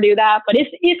would never do that. But if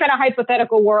in a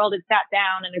hypothetical world it sat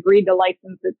down and agreed to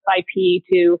license its IP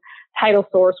to title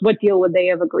source, what deal would they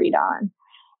have agreed on?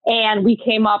 And we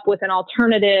came up with an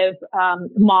alternative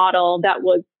model that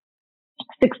was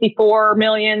 $64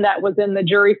 million, that was in the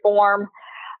jury form.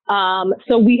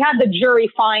 So we had the jury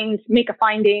make a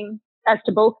finding as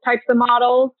to both types of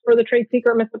models for the trade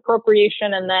secret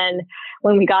misappropriation. And then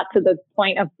when we got to the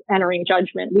point of entering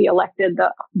judgment, we elected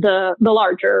the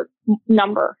larger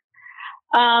number.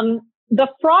 The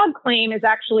fraud claim is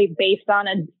actually based on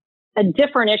a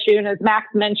different issue. And as Max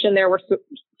mentioned, there were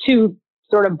two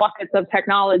sort of buckets of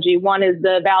technology. One is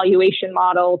the valuation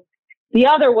model. The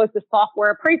other was the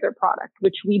software appraiser product,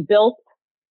 which we built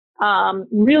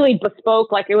really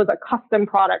bespoke, like it was a custom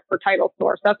product for Title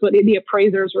Source. That's what the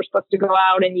appraisers were supposed to go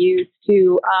out and use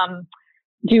to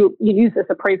use this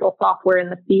appraisal software in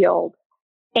the field.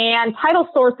 And Title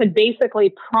Source had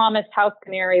basically promised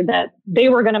HouseCanary that they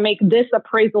were going to make this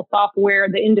appraisal software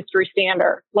the industry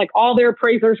standard. Like all their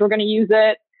appraisers were going to use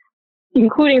it,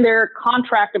 including their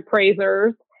contract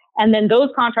appraisers. And then those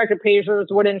contract appraisers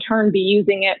would in turn be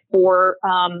using it for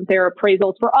their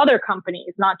appraisals for other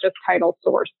companies, not just Title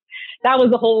Source. That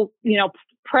was the whole,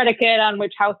 predicate on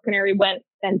which HouseCanary went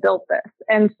and built this.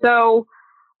 And so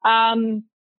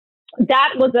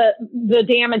that was the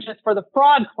damages for the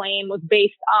fraud claim was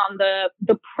based on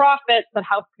the profits that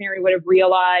HouseCanary would have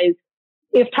realized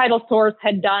if Title Source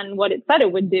had done what it said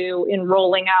it would do in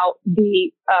rolling out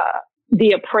the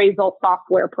appraisal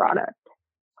software product.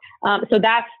 So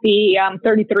that's the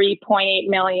 $33.8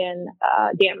 million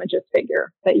damages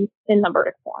figure that in the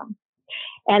verdict form.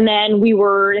 And then we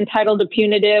were entitled to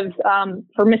punitives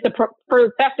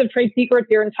for theft of trade secrets.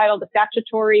 You're entitled to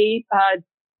statutory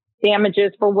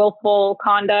damages for willful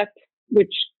conduct,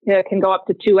 which can go up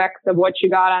to 2x of what you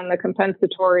got on the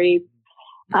compensatory.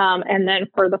 And then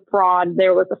for the fraud,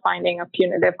 there was a finding of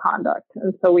punitive conduct.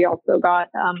 And so we also got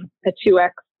a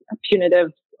 2x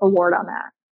punitive award on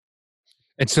that.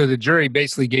 And so the jury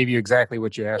basically gave you exactly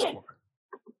what you asked for.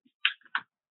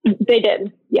 They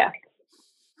did, yes.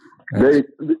 They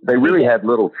really had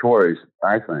little choice,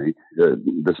 I think.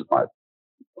 This is my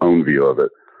own view of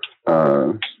it.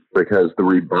 Because the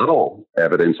rebuttal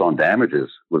evidence on damages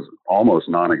was almost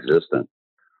non-existent.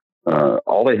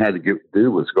 All they had to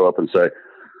do was go up and say,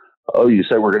 oh, you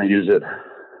say we're going to use it,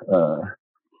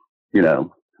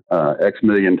 X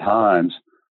million times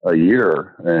a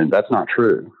year, and that's not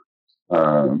true.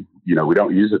 We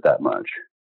don't use it that much.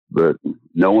 But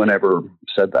no one ever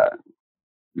said that.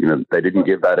 They didn't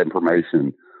give that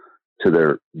information to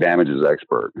their damages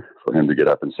expert for him to get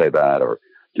up and say that or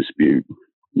dispute,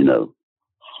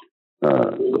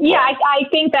 I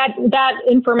think that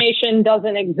information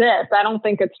doesn't exist. I don't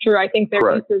think it's true. I think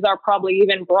their uses are probably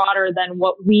even broader than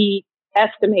what we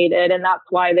estimated, and that's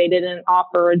why they didn't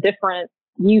offer a different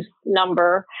use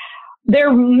number.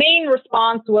 Their main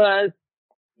response was,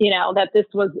 that this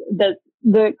was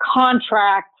the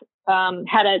contract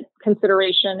had a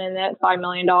consideration in it, $5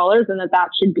 million, and that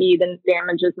should be the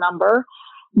damages number.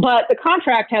 But the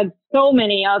contract had so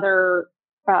many other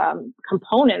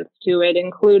components to it,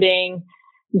 including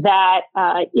that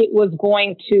it was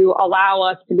going to allow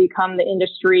us to become the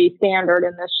industry standard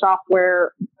in this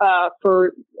software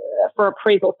for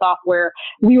appraisal software.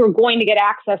 We were going to get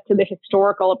access to the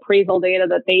historical appraisal data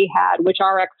that they had, which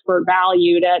our expert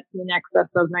valued at in excess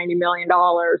of $90 million.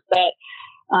 That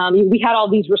we had all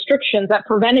these restrictions that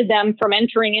prevented them from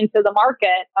entering into the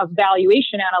market of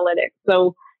valuation analytics.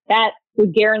 So that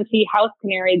would guarantee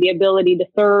HouseCanary the ability to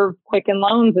serve Quicken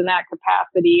Loans in that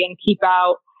capacity and keep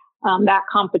out that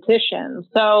competition.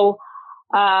 So,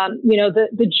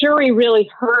 the jury really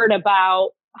heard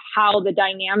about how the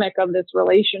dynamic of this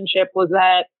relationship was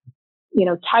that,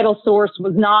 Title Source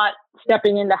was not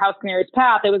stepping into HouseCanary's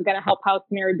path. It was going to help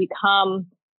HouseCanary become,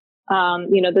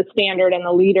 the standard and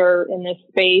the leader in this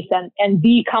space and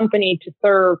the company to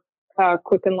serve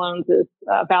Quicken Loans'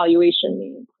 valuation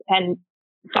needs. And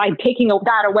by taking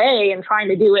that away and trying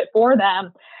to do it for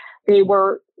them, they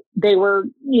were,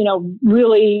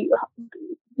 really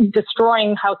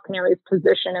destroying HouseCanary's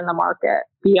position in the market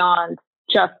beyond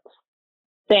just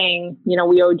saying,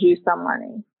 we owed you some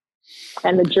money.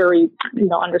 And the jury,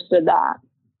 understood that.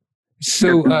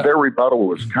 So their rebuttal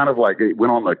was kind of like it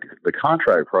went on the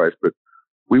contract price, but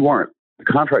the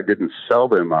contract didn't sell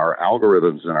them our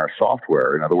algorithms and our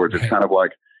software. In other words, it's kind of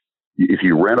like if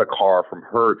you rent a car from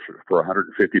Hertz for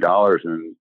 $150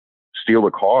 and steal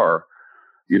the car,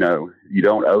 you don't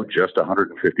owe just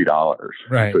 $150.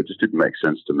 Right. So it just didn't make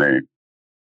sense to me.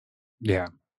 Yeah.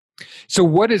 So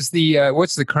what is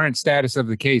what's the current status of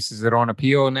the case? Is it on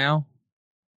appeal now?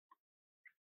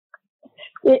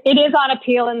 It is on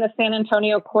appeal in the San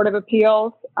Antonio Court of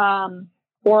Appeals.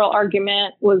 Oral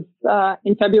argument was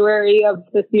in February of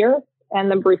this year,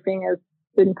 and the briefing has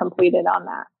been completed on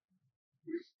that.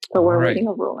 So we're waiting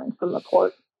a ruling from the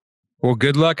court. Well,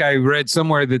 good luck. I read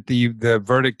somewhere that the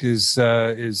verdict is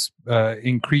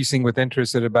increasing with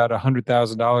interest at about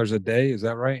 $100,000 a day. Is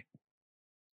that right?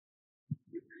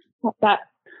 I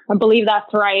believe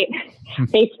that's right,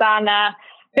 based on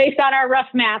our rough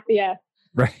math. Yeah.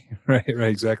 Right,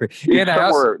 exactly. And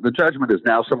the judgment is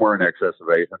now somewhere in excess of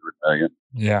 $800 million.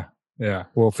 Yeah.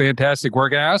 Well, fantastic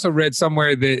work. And I also read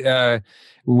somewhere that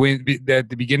at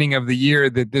the beginning of the year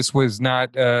that this was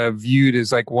not viewed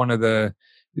as like one of the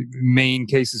main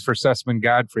cases for Sussman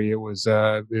Godfrey. It was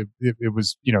it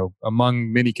was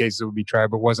among many cases that would be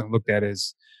tried, but wasn't looked at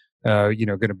as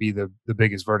going to be the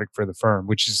biggest verdict for the firm,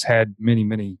 which has had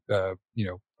many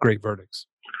great verdicts.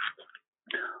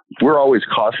 We're always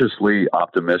cautiously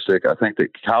optimistic. I think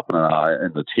that Kalpana and I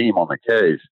and the team on the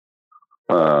case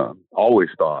always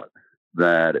thought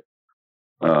that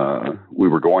we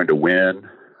were going to win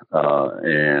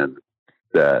and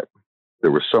that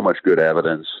there was so much good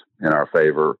evidence in our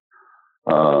favor.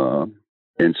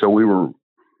 And so we were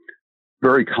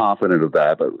very confident of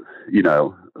that, but,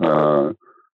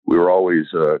 we were always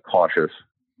cautious.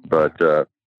 But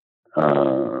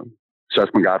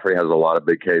Sussman Godfrey has a lot of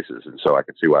big cases, and so I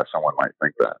can see why someone might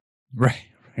think that. Right.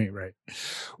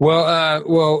 Well,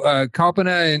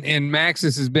 Kalpana and Max,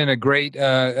 this has been a great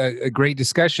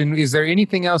discussion. Is there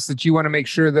anything else that you want to make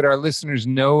sure that our listeners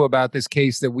know about this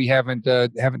case that we haven't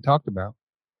talked about?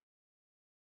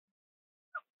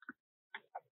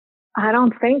 I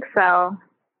don't think so.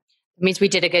 It means we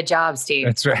did a good job, Steve.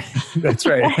 That's right.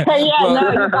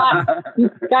 You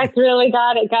guys really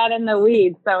got in the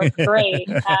weeds, so it's great.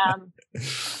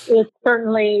 It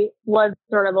certainly was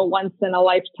sort of a once in a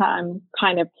lifetime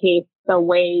kind of case, the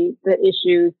way the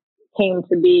issues came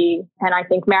to be. And I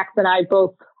think Max and I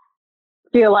both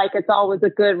feel like it's always a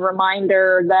good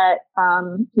reminder that,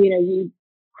 you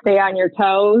stay on your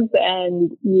toes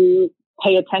and you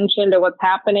pay attention to what's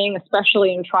happening,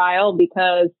 especially in trial,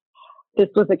 because this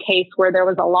was a case where there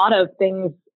was a lot of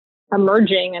things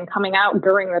emerging and coming out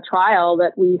during the trial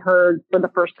that we heard for the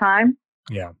first time.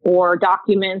 Yeah. Or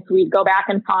documents we'd go back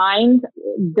and find.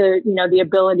 The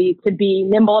ability to be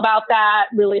nimble about that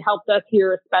really helped us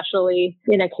here, especially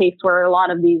in a case where a lot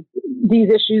of these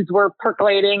issues were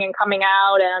percolating and coming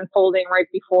out and unfolding right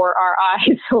before our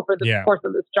eyes over the course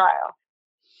of this trial.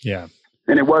 Yeah.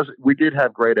 And we did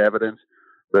have great evidence,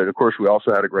 but of course we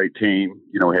also had a great team.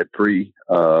 We had three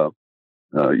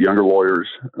younger lawyers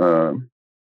on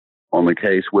the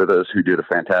case with us who did a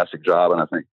fantastic job. And I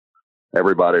think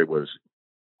everybody was,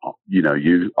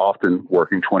 you often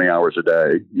working 20 hours a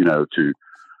day, to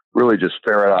really just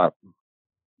ferret out,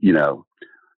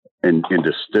 and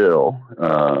distill,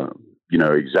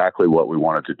 exactly what we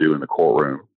wanted to do in the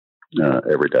courtroom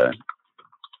every day.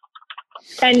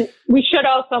 And we should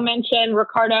also mention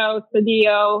Ricardo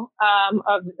Cedillo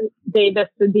of Davis,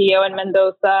 Cedillo, and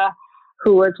Mendoza,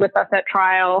 who was with us at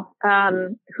trial,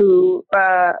 who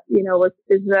is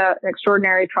an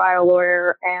extraordinary trial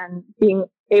lawyer, and being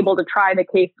able to try the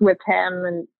case with him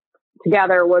and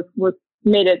together was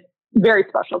made it very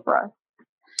special for us.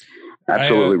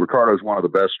 Absolutely. Ricardo's one of the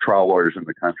best trial lawyers in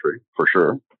the country, for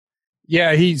sure.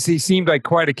 Yeah, he seemed like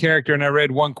quite a character, and I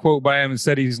read one quote by him and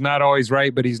said he's not always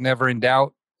right, but he's never in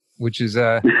doubt, which is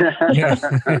sounds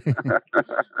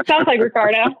like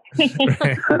Ricardo.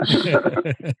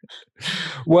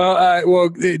 Well,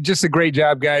 just a great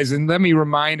job, guys. And let me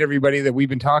remind everybody that we've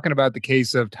been talking about the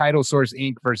case of Title Source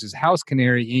Inc. versus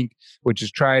HouseCanary Inc., which is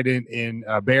tried in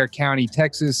Bexar County,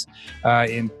 Texas,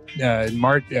 in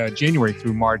January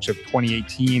through March of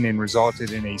 2018, and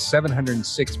resulted in a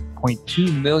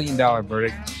 $706.2 million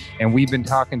verdict. And we've been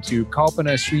talking to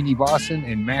Kalpana Srinivasan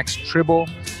and Max Tribble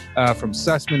from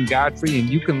Sussman Godfrey, and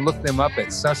you can look them up at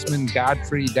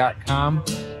sussmangodfrey.com.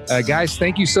 Guys,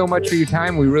 thank you so much for your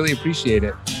time. We really appreciate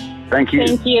it. Thank you.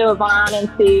 Thank you, Yvonne and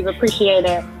Steve. Appreciate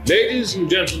it. Ladies and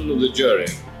gentlemen of the jury,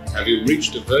 have you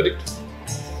reached a verdict?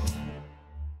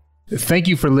 Thank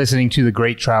you for listening to the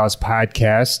Great Trials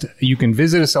Podcast. You can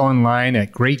visit us online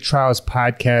at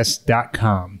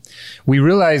greattrialspodcast.com. We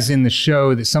realize in the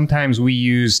show that sometimes we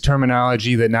use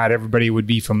terminology that not everybody would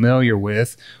be familiar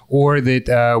with, or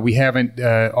that we haven't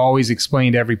always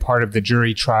explained every part of the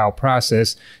jury trial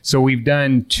process. So we've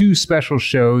done two special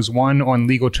shows, one on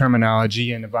legal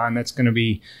terminology, and Yvonne, that's going to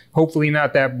be hopefully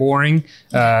not that boring.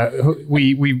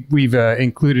 We've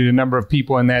included a number of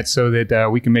people in that so that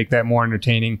we can make that more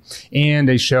entertaining, and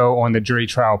a show on the jury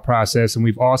trial process. And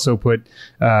we've also put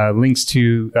links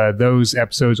to those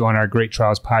episodes on our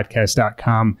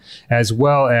greattrialspodcast.com, as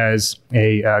well as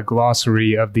a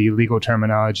glossary of the legal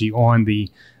terminology on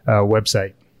the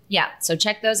website. Yeah, so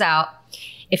check those out.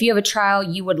 If you have a trial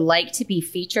you would like to be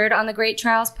featured on the Great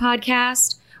Trials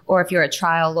Podcast, or if you're a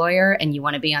trial lawyer and you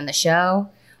want to be on the show,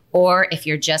 or if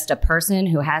you're just a person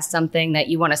who has something that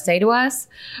you want to say to us,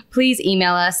 please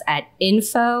email us at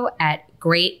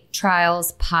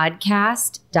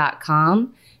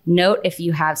info@greattrialspodcast.com. Note, if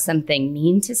you have something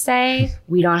mean to say,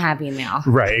 we don't have email.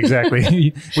 Right,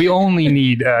 exactly. We only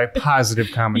need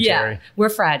positive commentary. Yeah, we're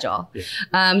fragile.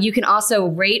 Yeah. You can also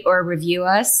rate or review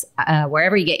us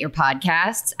wherever you get your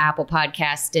podcasts, Apple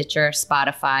Podcasts, Stitcher,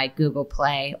 Spotify, Google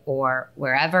Play, or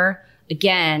wherever.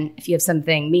 Again, if you have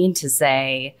something mean to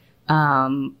say,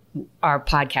 our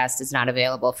podcast is not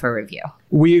available for review.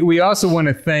 We also want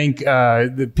to thank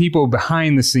the people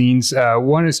behind the scenes.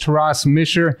 One is Taras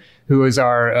Misher, who is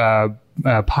our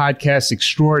podcast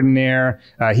extraordinaire.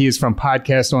 He is from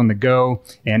Podcast on the Go,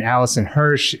 and Allison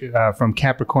Hirsch from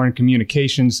Capricorn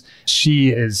Communications. She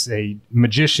is a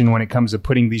magician when it comes to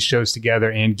putting these shows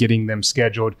together and getting them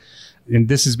scheduled. And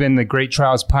this has been the Great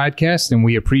Trials Podcast, and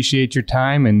we appreciate your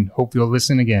time and hope you'll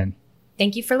listen again.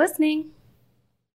 Thank you for listening.